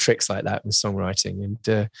lots of little tricks like that in songwriting and,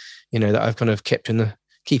 that I've kind of keep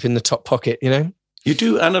in the top pocket, You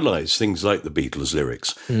do analyse things like the Beatles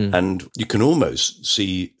lyrics and you can almost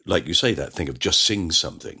see, like you say, that thing of just sing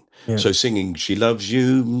something. Yeah. So singing, she loves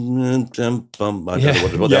you, I don't know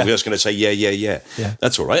what I was going to say, yeah.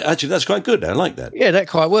 That's all right. Actually, that's quite good. I like that. Yeah, that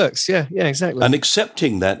quite works. Yeah, exactly. And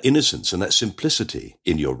accepting that innocence and that simplicity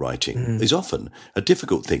in your writing is often a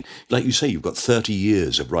difficult thing. Like you say, you've got 30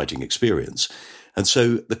 years of writing experience. And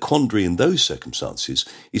so the quandary in those circumstances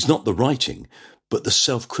is not the writing, but the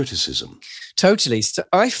self-criticism. Totally. So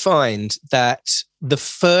I find that the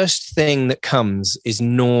first thing that comes is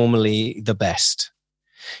normally the best.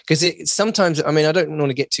 Because sometimes, I don't want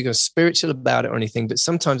to get too spiritual about it or anything, but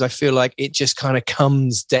sometimes I feel like it just kind of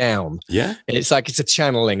comes down. Yeah. And it's like it's a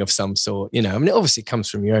channeling of some sort, it obviously comes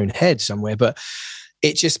from your own head somewhere, but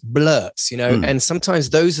it just blurts, and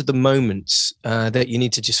sometimes those are the moments that you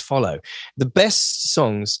need to just follow. The best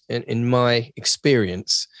songs, in my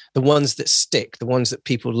experience, the ones that stick, the ones that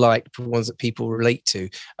people like, the ones that people relate to,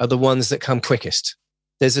 are the ones that come quickest.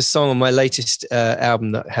 There's a song on my latest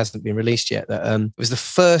album that hasn't been released yet that it was the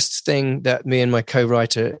first thing that me and my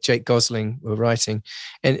co-writer, Jake Gosling, were writing.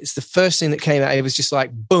 And it's the first thing that came out. It was just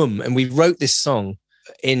like, boom. And we wrote this song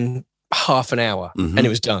in half an hour and it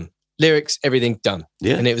was done. Lyrics, everything done.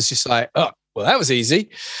 Yeah. And it was just like, oh, well, that was easy.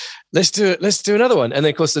 Let's do another one. And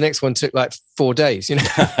then, of course, the next one took like 4 days,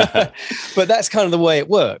 But that's kind of the way it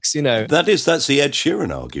works, That's the Ed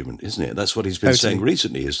Sheeran argument, isn't it? That's what he's been saying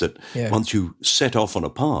recently, is that once you set off on a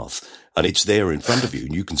path and it's there in front of you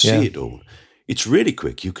and you can see it all, it's really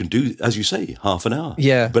quick. You can do, as you say, half an hour.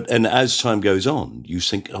 Yeah. And as time goes on, you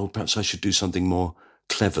think, oh, perhaps I should do something more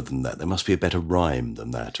clever than that. There must be a better rhyme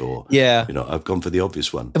than that, or I've gone for the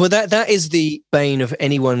obvious one. Well, that is the bane of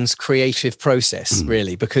anyone's creative process,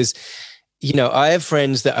 really, because I have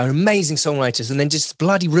friends that are amazing songwriters and then just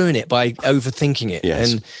bloody ruin it by overthinking it.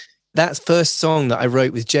 Yes. And that first song that I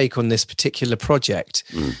wrote with Jake on this particular project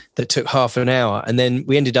that took half an hour, and then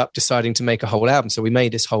we ended up deciding to make a whole album. So we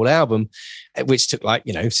made this whole album, which took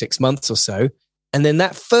 6 months or so, and then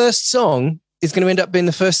that first song is going to end up being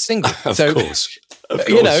the first single. Of course.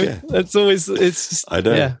 That's always, it's just, I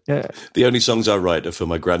know. Yeah. The only songs I write are for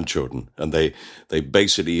my grandchildren, and they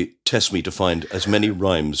basically test me to find as many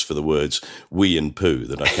rhymes for the words we and poo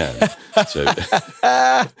that I can. So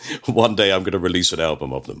one day I'm going to release an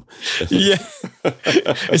album of them. Yeah.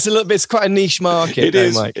 It's quite a niche market.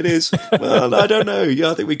 Mike. It is. Well, I don't know.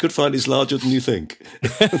 Yeah, I think we could find it's larger than you think.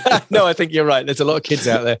 No, I think you're right. There's a lot of kids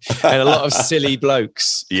out there and a lot of silly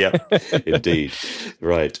blokes. Yeah, indeed.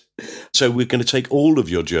 Right. So we're going to take all of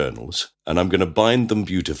your journals and I'm going to bind them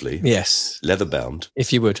beautifully. Yes. Leather bound.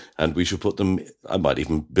 If you would. And we should put them, I might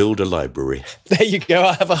even build a library. There you go.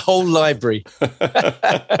 I have a whole library.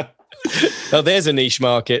 Oh, there's a niche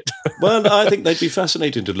market. Well, I think they'd be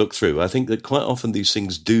fascinating to look through. I think that quite often these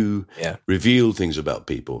things do reveal things about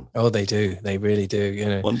people. Oh, they do. They really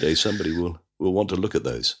do. One day somebody will want to look at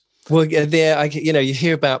those. Well, yeah, you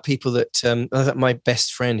hear about people that my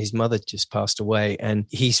best friend, his mother just passed away, and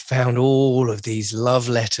he's found all of these love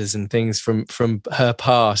letters and things from her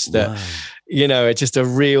past that, it's just a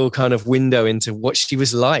real kind of window into what she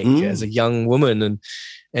was like as a young woman. And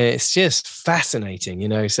it's just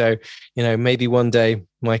fascinating, So, maybe one day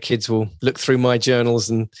my kids will look through my journals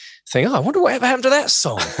and think, "Oh, I wonder what ever happened to that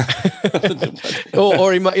song."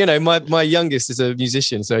 or he might, my youngest is a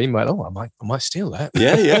musician, so he might. Oh, I might steal that.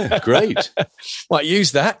 Yeah, great. Might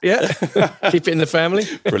use that. Yeah, keep it in the family.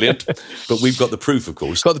 Brilliant. But we've got the proof, of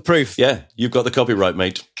course. Got the proof. Yeah, you've got the copyright,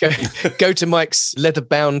 mate. Go to Mike's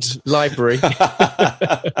leather-bound library.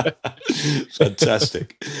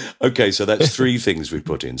 Fantastic. Okay, so that's 3 things we've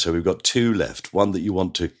put in. So we've got 2 left. One that you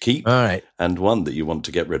want to keep, all right, and one that you want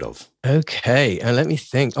to get rid of. Okay, and let me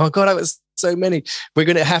think. Oh God, I was so many. We're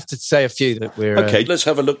going to have to say a few that we're... Okay, let's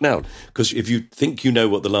have a look now. Because if you think you know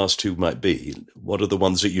what the last 2 might be, what are the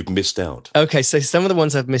ones that you've missed out? Okay, so some of the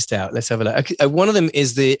ones I've missed out. Let's have a look. One of them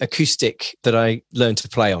is the acoustic that I learned to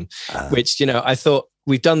play on, which, I thought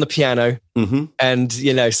we've done the piano, and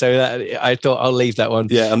so that I thought I'll leave that one.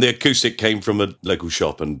 Yeah, and the acoustic came from a local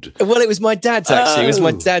shop, and well, it was my dad's actually. It was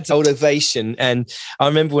my dad's old Ovation, and I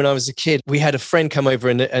remember when I was a kid, we had a friend come over,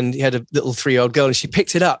 and he had a little 3-year-old girl, and she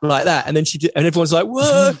picked it up like that, and then and everyone's like,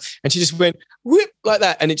 "Whoa!" and she just went whoop like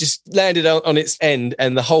that, and it just landed on its end,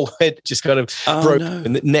 and the whole head just kind of broke,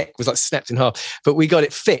 and the neck was like snapped in half. But we got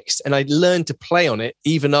it fixed, and I learned to play on it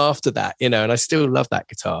even after that, and I still love that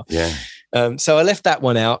guitar. Yeah. So I left that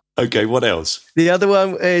one out. Okay, what else? The other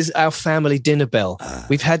one is our family dinner bell.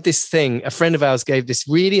 We've had this thing, a friend of ours gave this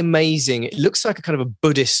really amazing, it looks like a kind of a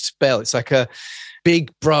Buddhist bell. It's like a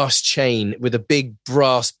big brass chain with a big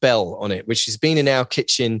brass bell on it, which has been in our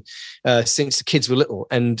kitchen since the kids were little.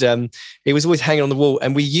 And it was always hanging on the wall,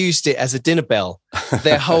 and we used it as a dinner bell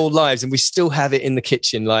their whole lives. And we still have it in the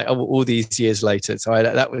kitchen, like all these years later. So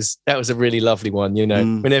that was a really lovely one,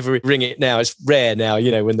 Whenever we ring it now, it's rare now,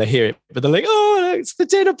 when they hear it, but they're like, "Oh, it's the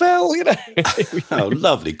dinner bell," Oh,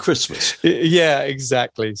 lovely. Christmas. Yeah,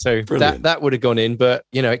 exactly. So Brilliant. that would have gone in, but,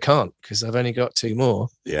 it can't, because I've only got 2 more.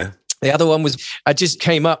 Yeah. The other one was, I just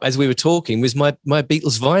came up as we were talking, was my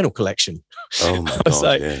Beatles vinyl collection. Oh my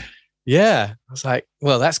God, yeah. I was like,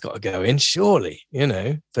 well, that's got to go in, surely,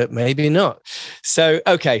 but maybe not. So,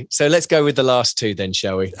 okay. So let's go with the last 2 then,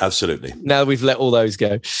 shall we? Absolutely. Now we've let all those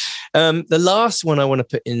go. The last one I want to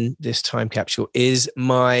put in this time capsule is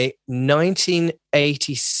my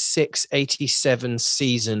 1986-87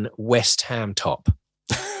 season West Ham top.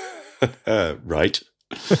 Right.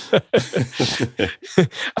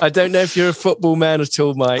 I don't know if you're a football man at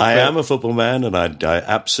all, Mike. I am a football man, and I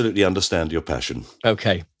absolutely understand your passion.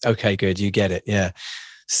 Okay, good. You get it. Yeah.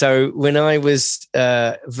 So when I was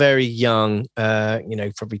very young,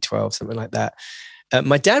 probably 12, something like that,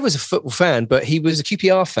 my dad was a football fan, but he was a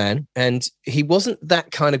QPR fan, and he wasn't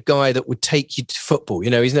that kind of guy that would take you to football.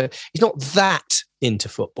 He's not that into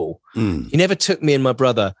football. He never took me and my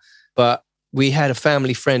brother, but we had a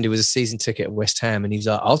family friend who was a season ticket at West Ham, and he was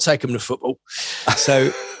like, "I'll take him to football."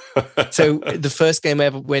 So the first game I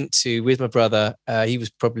ever went to with my brother, he was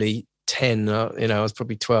probably 10, I was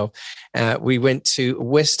probably 12. We went to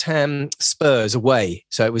West Ham Spurs away.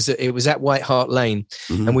 So it was at White Hart Lane,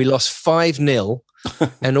 and we lost 5-0,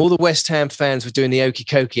 and all the West Ham fans were doing the okey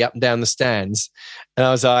cokey up and down the stands. And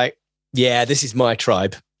I was like, yeah, this is my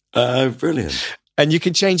tribe. Brilliant. And you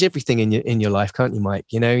can change everything in your life, can't you, Mike?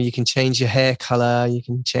 You can change your hair color, you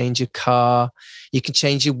can change your car, you can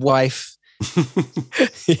change your wife,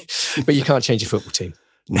 but you can't change your football team.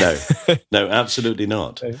 No, absolutely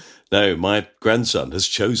not. No, my grandson has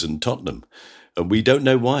chosen Tottenham, and we don't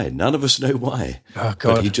know why. None of us know why. Oh,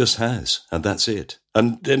 God. But he just has, and that's it.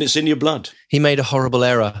 And then it's in your blood. He made a horrible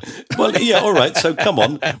error. Well, yeah, all right. So come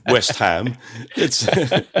on, West Ham. It's...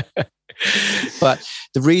 But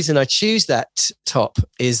the reason I choose that top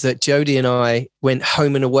is that Jodie and I went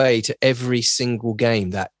home and away to every single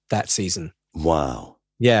game that season. Wow.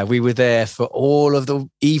 Yeah, we were there for all of the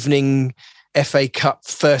evening FA Cup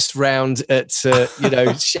first round at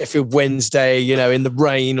Sheffield Wednesday, in the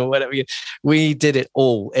rain or whatever. We did it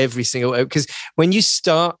all, every single, because when you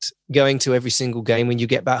start going to every single game, when you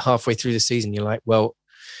get about halfway through the season, you're like, well,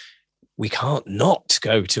 we can't not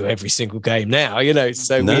go to every single game now,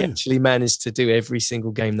 So we actually managed to do every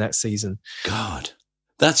single game that season. God,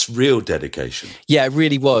 That's real dedication. Yeah, it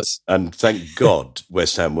really was. And thank God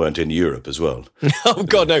West Ham weren't in Europe as well. Oh,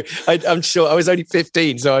 God, no. I'm sure I was only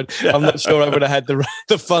 15, so I'm not sure I would have had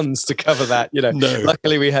the funds to cover that. You know, No.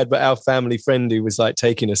 Luckily we had our family friend who was like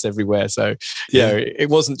taking us everywhere. So, you know, it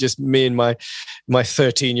wasn't just me and my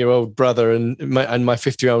 13-year-old brother and my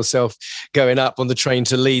 50-year-old self going up on the train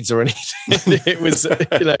to Leeds or anything. It was,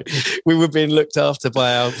 you know, we were being looked after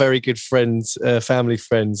by our very good friends, family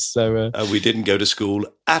friends. So we didn't go to school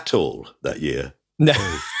at all that year. No,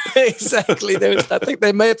 exactly. I think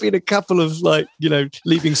there may have been a couple of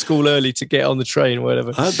leaving school early to get on the train or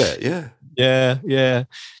whatever. I bet, yeah. Yeah.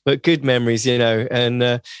 But good memories, you know. And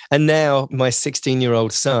now my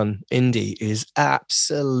 16-year-old son, Indy, is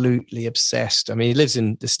absolutely obsessed. I mean, he lives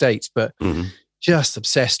in the States, but just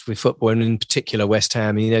obsessed with football, and in particular West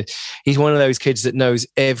Ham. You know, he's one of those kids that knows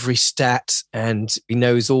every stat, and he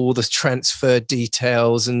knows all the transfer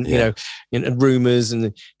details, and you know, and rumours,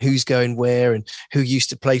 and who's going where, and who used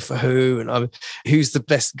to play for who, and who's the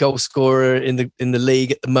best goal scorer in the league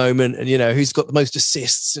at the moment, and you know, who's got the most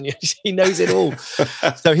assists, and he knows it all.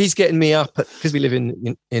 So he's getting me up because we live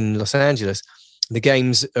in Los Angeles. The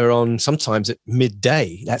games are on sometimes at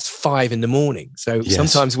midday. That's 5 a.m. So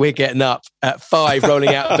sometimes we're getting up at 5,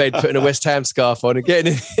 rolling out of bed, putting a West Ham scarf on and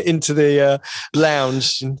getting into the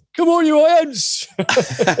lounge. And, come on, you Irons!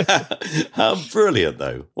 How brilliant,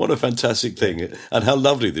 though. What a fantastic thing. And how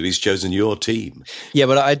lovely that he's chosen your team. Yeah,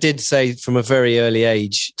 but I did say from a very early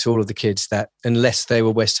age to all of the kids that unless they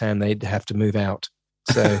were West Ham, they'd have to move out.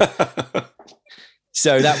 So...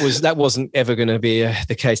 So that wasn't ever going to be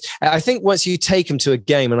the case. I think once you take them to a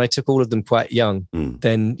game, and I took all of them quite young,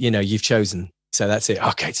 then, you know, you've chosen. So that's it.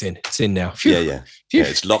 Okay, it's in now. Phew. Yeah,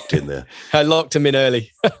 it's locked in there. I locked them in early.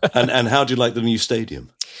 And how do you like the new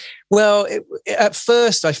stadium? Well, at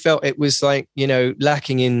first I felt it was like, you know,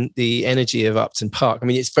 lacking in the energy of Upton Park. I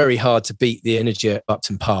mean, it's very hard to beat the energy at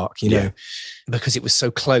Upton Park, you know, because it was so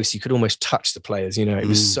close. You could almost touch the players, you know, it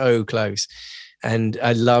was so close. And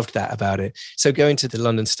I loved that about it. So going to the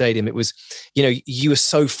London Stadium, it was, you know, you were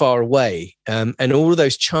so far away. And all of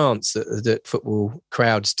those chants that football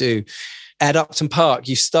crowds do. At Upton Park,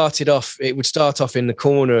 it would start off in the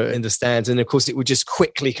corner in the stands. And of course, it would just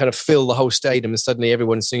quickly kind of fill the whole stadium. And suddenly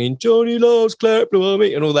everyone's singing, Johnny Loves Clap Blue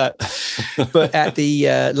Army and all that. But at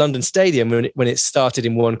the London Stadium, when it started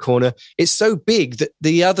in one corner, it's so big that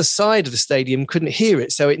the other side of the stadium couldn't hear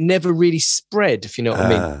it. So it never really spread, if you know what I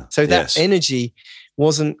mean. So that energy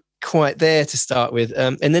wasn't quite there to start with.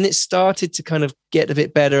 And then it started to kind of get a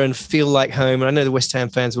bit better and feel like home. And I know the West Ham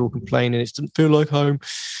fans were all complaining, it didn't feel like home.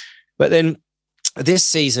 But then this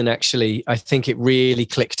season, actually, I think it really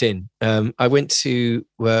clicked in. I went to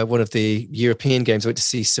one of the European games. I went to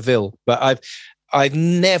see Seville, but I've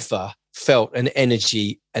never felt an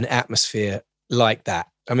energy, an atmosphere like that.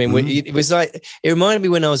 I mean, it was like, it reminded me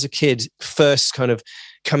when I was a kid, first kind of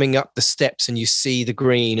coming up the steps and you see the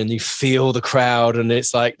green and you feel the crowd and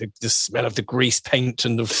it's like the smell of the grease paint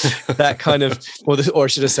and that kind of, or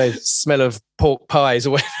should I say, smell of pork pies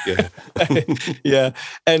or whatever. Yeah.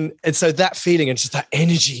 And so that feeling and just that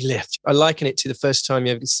energy lift, I liken it to the first time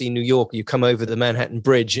you ever see New York. You come over the Manhattan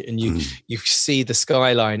Bridge and you see the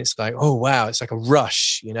skyline. It's like, oh, wow, it's like a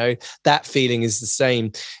rush, you know, that feeling is the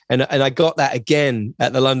same. And I got that again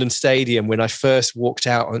at the London Stadium when I first walked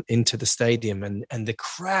out into the stadium and the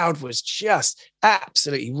crowd was just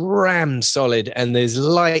absolutely rammed solid and there's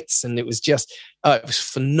lights and it was just, it was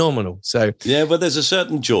phenomenal. So yeah, but there's a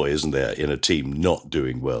certain joy, isn't there, in a team not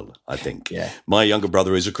doing well, I think. Yeah. My younger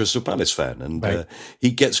brother is a Crystal Palace fan and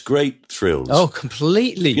he gets great thrills. Oh,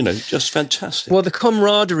 completely. You know, just fantastic. Well, the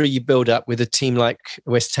camaraderie you build up with a team like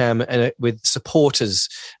West Ham and with supporters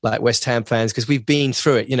like West Ham fans, because we've been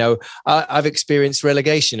through it. You know, I've experienced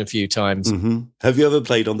relegation a few times. Have you ever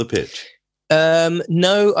played on the pitch?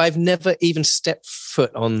 No, I've never even stepped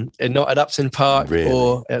foot on, not at Upton Park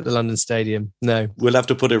or at the London Stadium. No. We'll have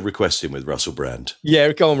to put a request in with Russell Brand.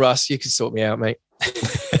 Yeah, go on, Russ. You can sort me out, mate.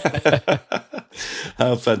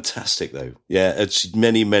 How fantastic, though. Yeah, it's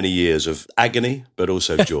many, many years of agony, but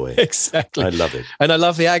also joy. Exactly. I love it. And I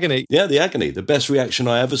love the agony. Yeah, the agony. The best reaction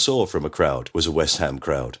I ever saw from a crowd was a West Ham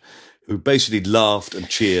crowd who basically laughed and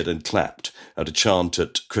cheered and clapped at a chant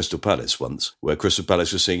at Crystal Palace once, where Crystal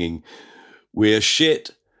Palace was singing, "We're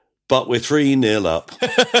shit, but we're 3-0 up."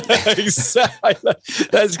 Exactly.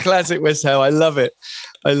 That's classic West Ham. I love it.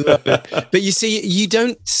 I love it. But you see, you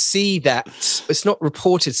don't see that. It's not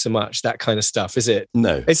reported so much, that kind of stuff, is it?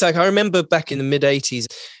 No. It's like, I remember back in the mid-'80s,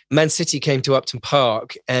 Man City came to Upton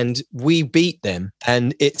Park and we beat them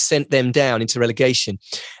and it sent them down into relegation.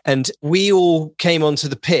 And we all came onto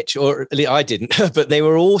the pitch, or at least I didn't, but they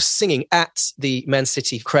were all singing at the Man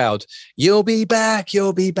City crowd, "You'll be back,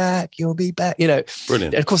 you'll be back, you'll be back." You know,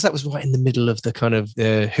 brilliant. And of course, that was right in the middle of the kind of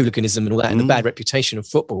hooliganism and all that and the bad reputation of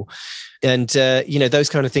football. And, you know, those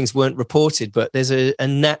kind of things weren't reported, but there's a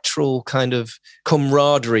natural kind of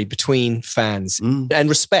camaraderie between fans and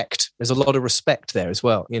respect. There's a lot of respect there as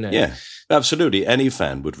well, you know. Yeah, absolutely. Any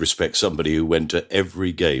fan would respect somebody who went to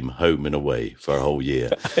every game, home and away, for a whole year.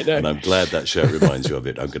 I know. And I'm glad that show reminds you of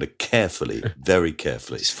it. I'm going to carefully, very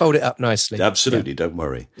carefully. Just fold it up nicely. Absolutely, don't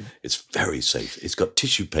worry. It's very safe. It's got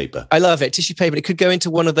tissue paper. I love it. Tissue paper. It could go into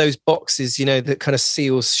one of those boxes, you know, that kind of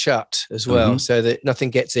seals shut as well, so that nothing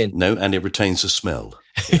gets in. No, and it retains the smell.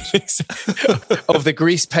 Of the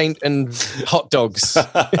grease paint and hot dogs.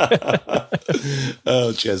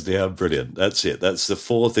 Oh, Chesney, how brilliant. That's it. That's the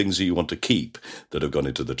 4 things that you want to keep that have gone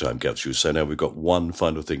into the time capsule. So now we've got one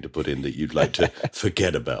final thing to put in that you'd like to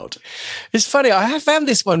forget about. It's funny. I have found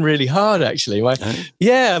this one really hard, actually. My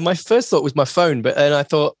first thought was my phone, but then I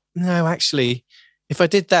thought, no, actually, if I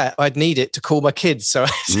did that, I'd need it to call my kids. So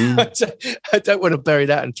I don't want to bury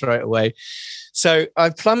that and throw it away. So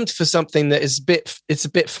I plumbed for something that is a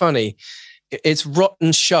bit funny. It's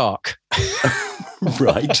Rotten Shark.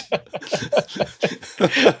 Right.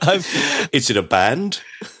 Is it a band?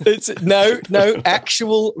 It's no,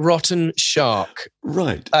 actual Rotten Shark.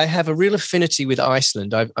 Right. I have a real affinity with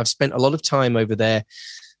Iceland. I've spent a lot of time over there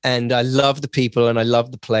and I love the people and I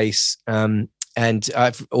love the place. And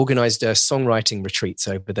I've organized songwriting retreats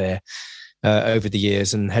over there over the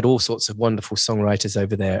years and had all sorts of wonderful songwriters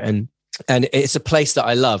over there. And it's a place that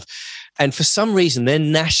I love. And for some reason, their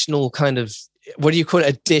national kind of, what do you call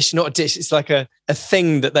it? A dish, not a dish. It's like a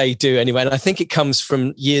thing that they do anyway. And I think it comes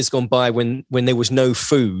from years gone by when there was no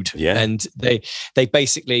food. Yeah. And they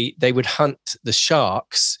would hunt the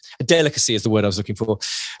sharks. A delicacy is the word I was looking for.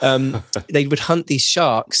 They would hunt these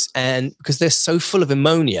sharks, and because they're so full of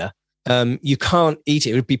ammonia, you can't eat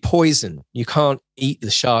it. It would be poison. You can't eat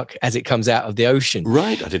the shark as it comes out of the ocean.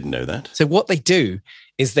 Right. I didn't know that. So what they do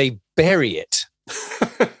is they bury it.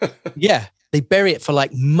 Yeah. They bury it for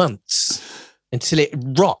like months until it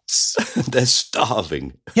rots. They're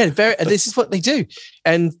starving. Yeah. This is what they do.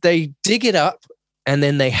 And they dig it up and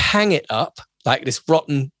then they hang it up like this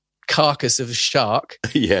rotten carcass of a shark.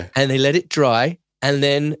 Yeah. And they let it dry. And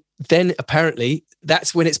then apparently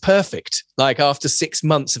that's when it's perfect. Like after 6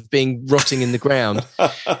 months of being rotting in the ground,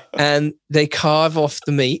 and they carve off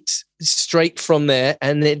the meat straight from there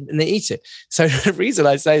and they eat it. So the reason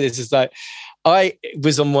I say this is like, I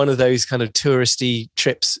was on one of those kind of touristy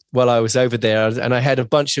trips while I was over there, and I had a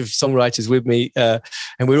bunch of songwriters with me, and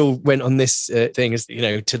we all went on this thing, you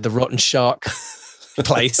know, to the Rotten Shark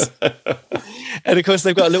place. And of course,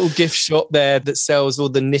 they've got a little gift shop there that sells all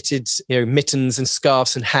the knitted, you know, mittens and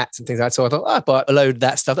scarves and hats and things like that. So I thought, I bought a load of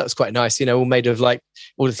that stuff. That was quite nice, you know, all made of like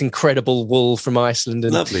all this incredible wool from Iceland.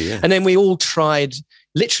 And, lovely, yeah. And then we all tried.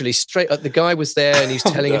 Literally straight up, the guy was there and he's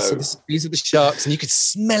telling us these are the sharks, and you could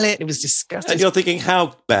smell it. It was disgusting. And you're thinking,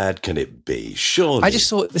 how bad can it be? Surely. I just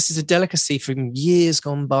thought this is a delicacy from years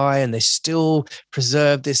gone by, and they still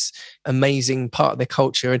preserve this amazing part of their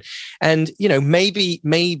culture. And you know, maybe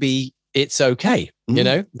it's okay. You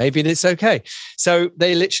know, maybe it's okay. So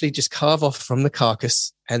they literally just carve off from the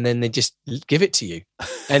carcass and then they just give it to you.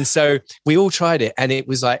 And so we all tried it, and it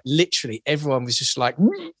was like literally everyone was just like,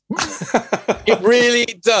 it really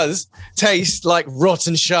does taste like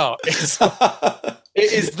rotten shark. It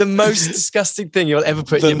is the most disgusting thing you'll ever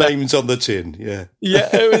put in your mouth. The name's on the tin, yeah. Yeah,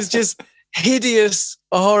 it was just hideous,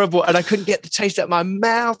 horrible, and I couldn't get the taste out of my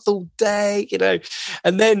mouth all day, you know.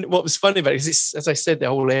 And then what was funny about it is, it's, as I said, the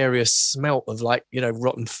whole area smelt of like, you know,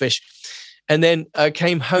 rotten fish. And then I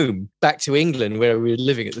came home back to England where we were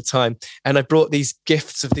living at the time, and I brought these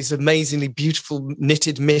gifts of these amazingly beautiful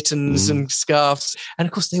knitted mittens and scarves, and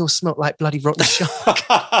of course they all smelt like bloody rotten shark.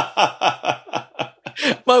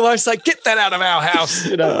 My wife's like, get that out of our house,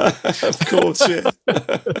 you know. Of course, yeah.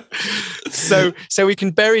 So we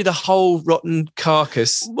can bury the whole rotten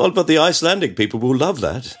carcass. Well, but the Icelandic people will love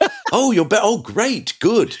that. Oh, great,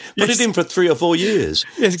 good. Put it in for 3 or 4 years.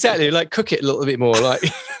 Yes, exactly. Like cook it a little bit more. Like,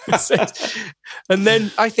 And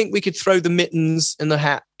then I think we could throw the mittens and the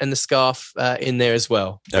hat and the scarf in there as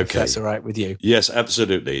well. Okay. If that's all right with you. Yes,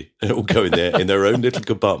 absolutely. It will go in there in their own little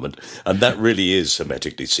compartment. And that really is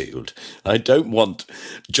hermetically sealed. I don't want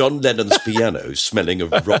John Lennon's piano smelling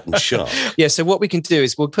of rotten shark. Yeah, so what we can do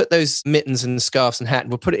is we'll put those mittens and scarves and hat, and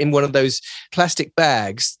we'll put it in one of those plastic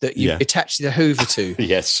bags that you attach the Hoover to.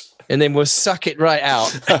 Yes. And then we'll suck it right out,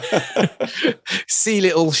 seal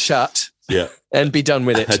it all shut. Yeah. And be done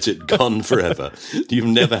with it. That's it, gone forever. You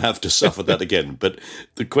never have to suffer that again. But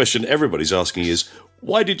the question everybody's asking is,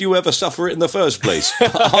 why did you ever suffer it in the first place?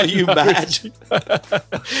 Are you mad?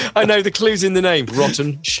 I know, the clue's in the name.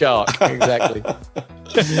 Rotten shark. Exactly.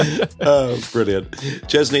 Oh, brilliant.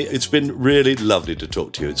 Chesney, it's been really lovely to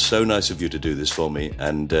talk to you. It's so nice of you to do this for me.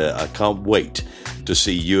 And I can't wait to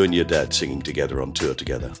see you and your dad singing together on tour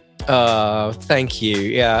together. Oh, thank you.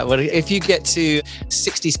 Yeah. Well, if you get to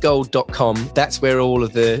 60sgold.com, that's where all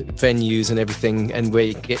of the venues and everything and where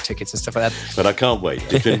you can get tickets and stuff like that. But I can't wait.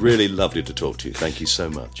 It's been really lovely to talk to you. Thank you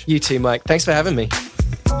so much. You too, Mike. Thanks for having me.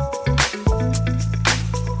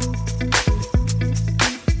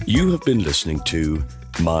 You have been listening to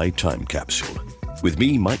My Time Capsule with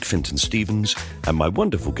me, Mike Fenton-Stevens, and my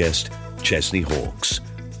wonderful guest, Chesney Hawkes.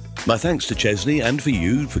 My thanks to Chesney and for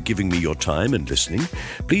you for giving me your time and listening.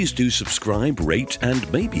 Please do subscribe, rate,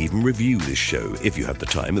 and maybe even review this show if you have the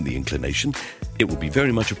time and the inclination. It will be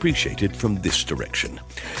very much appreciated from this direction.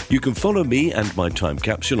 You can follow me and My Time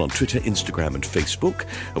Capsule on Twitter, Instagram, and Facebook.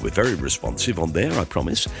 We're very responsive on there, I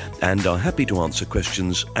promise, and are happy to answer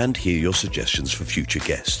questions and hear your suggestions for future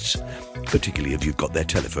guests, particularly if you've got their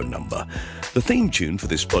telephone number. The theme tune for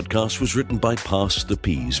this podcast was written by Pass the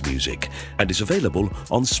Peas Music and is available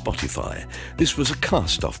on Spotify. This was a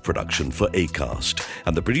cast-off production for Acast,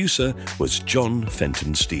 and the producer was John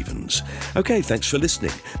Fenton-Stevens. Okay, thanks for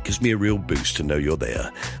listening. Gives me a real boost to know you're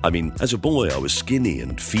there. I mean, as a boy, I was skinny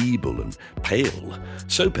and feeble and pale.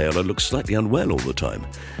 So pale I looked slightly unwell all the time.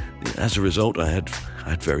 As a result, I had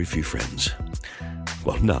very few friends.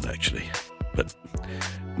 Well, none, actually. But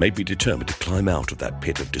made me determined to climb out of that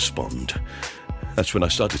pit of despond. That's when I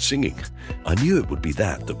started singing. I knew it would be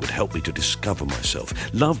that would help me to discover myself,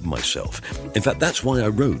 love myself. In fact, that's why I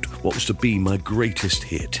wrote what was to be my greatest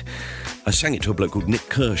hit. I sang it to a bloke called Nick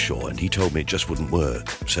Kershaw, and he told me it just wouldn't work,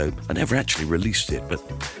 so I never actually released it, but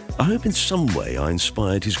I hope in some way I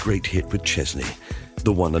inspired his great hit with Chesney,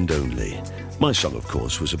 The One and Only. My song, of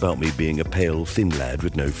course, was about me being a pale, thin lad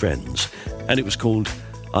with no friends, and it was called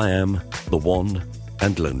I Am the One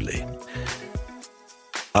and Lonely.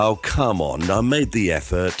 Oh, come on, I made the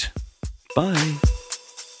effort. Bye.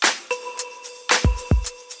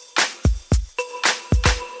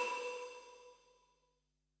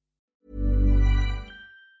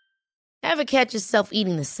 Ever catch yourself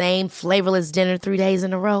eating the same flavorless dinner 3 days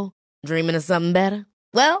in a row? Dreaming of something better?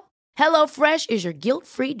 Well, HelloFresh is your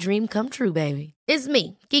guilt-free dream come true, baby. It's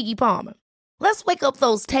me, Keke Palmer. Let's wake up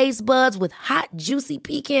those taste buds with hot, juicy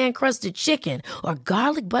pecan-crusted chicken or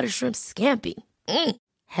garlic butter shrimp scampi.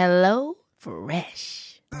 Hello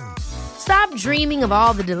Fresh. Stop dreaming of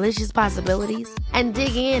all the delicious possibilities and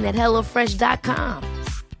dig in at HelloFresh.com.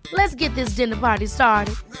 Let's get this dinner party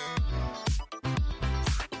started.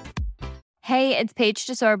 Hey, it's Paige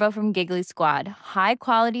DeSorbo from Giggly Squad. High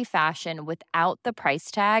quality fashion without the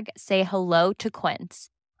price tag. Say hello to Quince.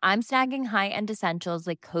 I'm snagging high-end essentials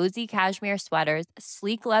like cozy cashmere sweaters,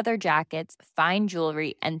 sleek leather jackets, fine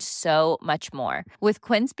jewelry, and so much more. With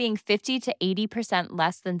Quince being 50 to 80%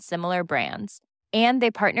 less than similar brands. And they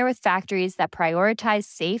partner with factories that prioritize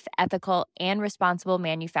safe, ethical, and responsible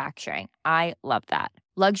manufacturing. I love that.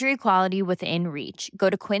 Luxury quality within reach. Go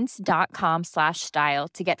to quince.com/style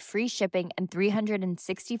to get free shipping and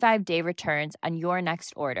 365-day returns on your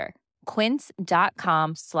next order.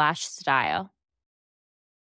 Quince.com/style.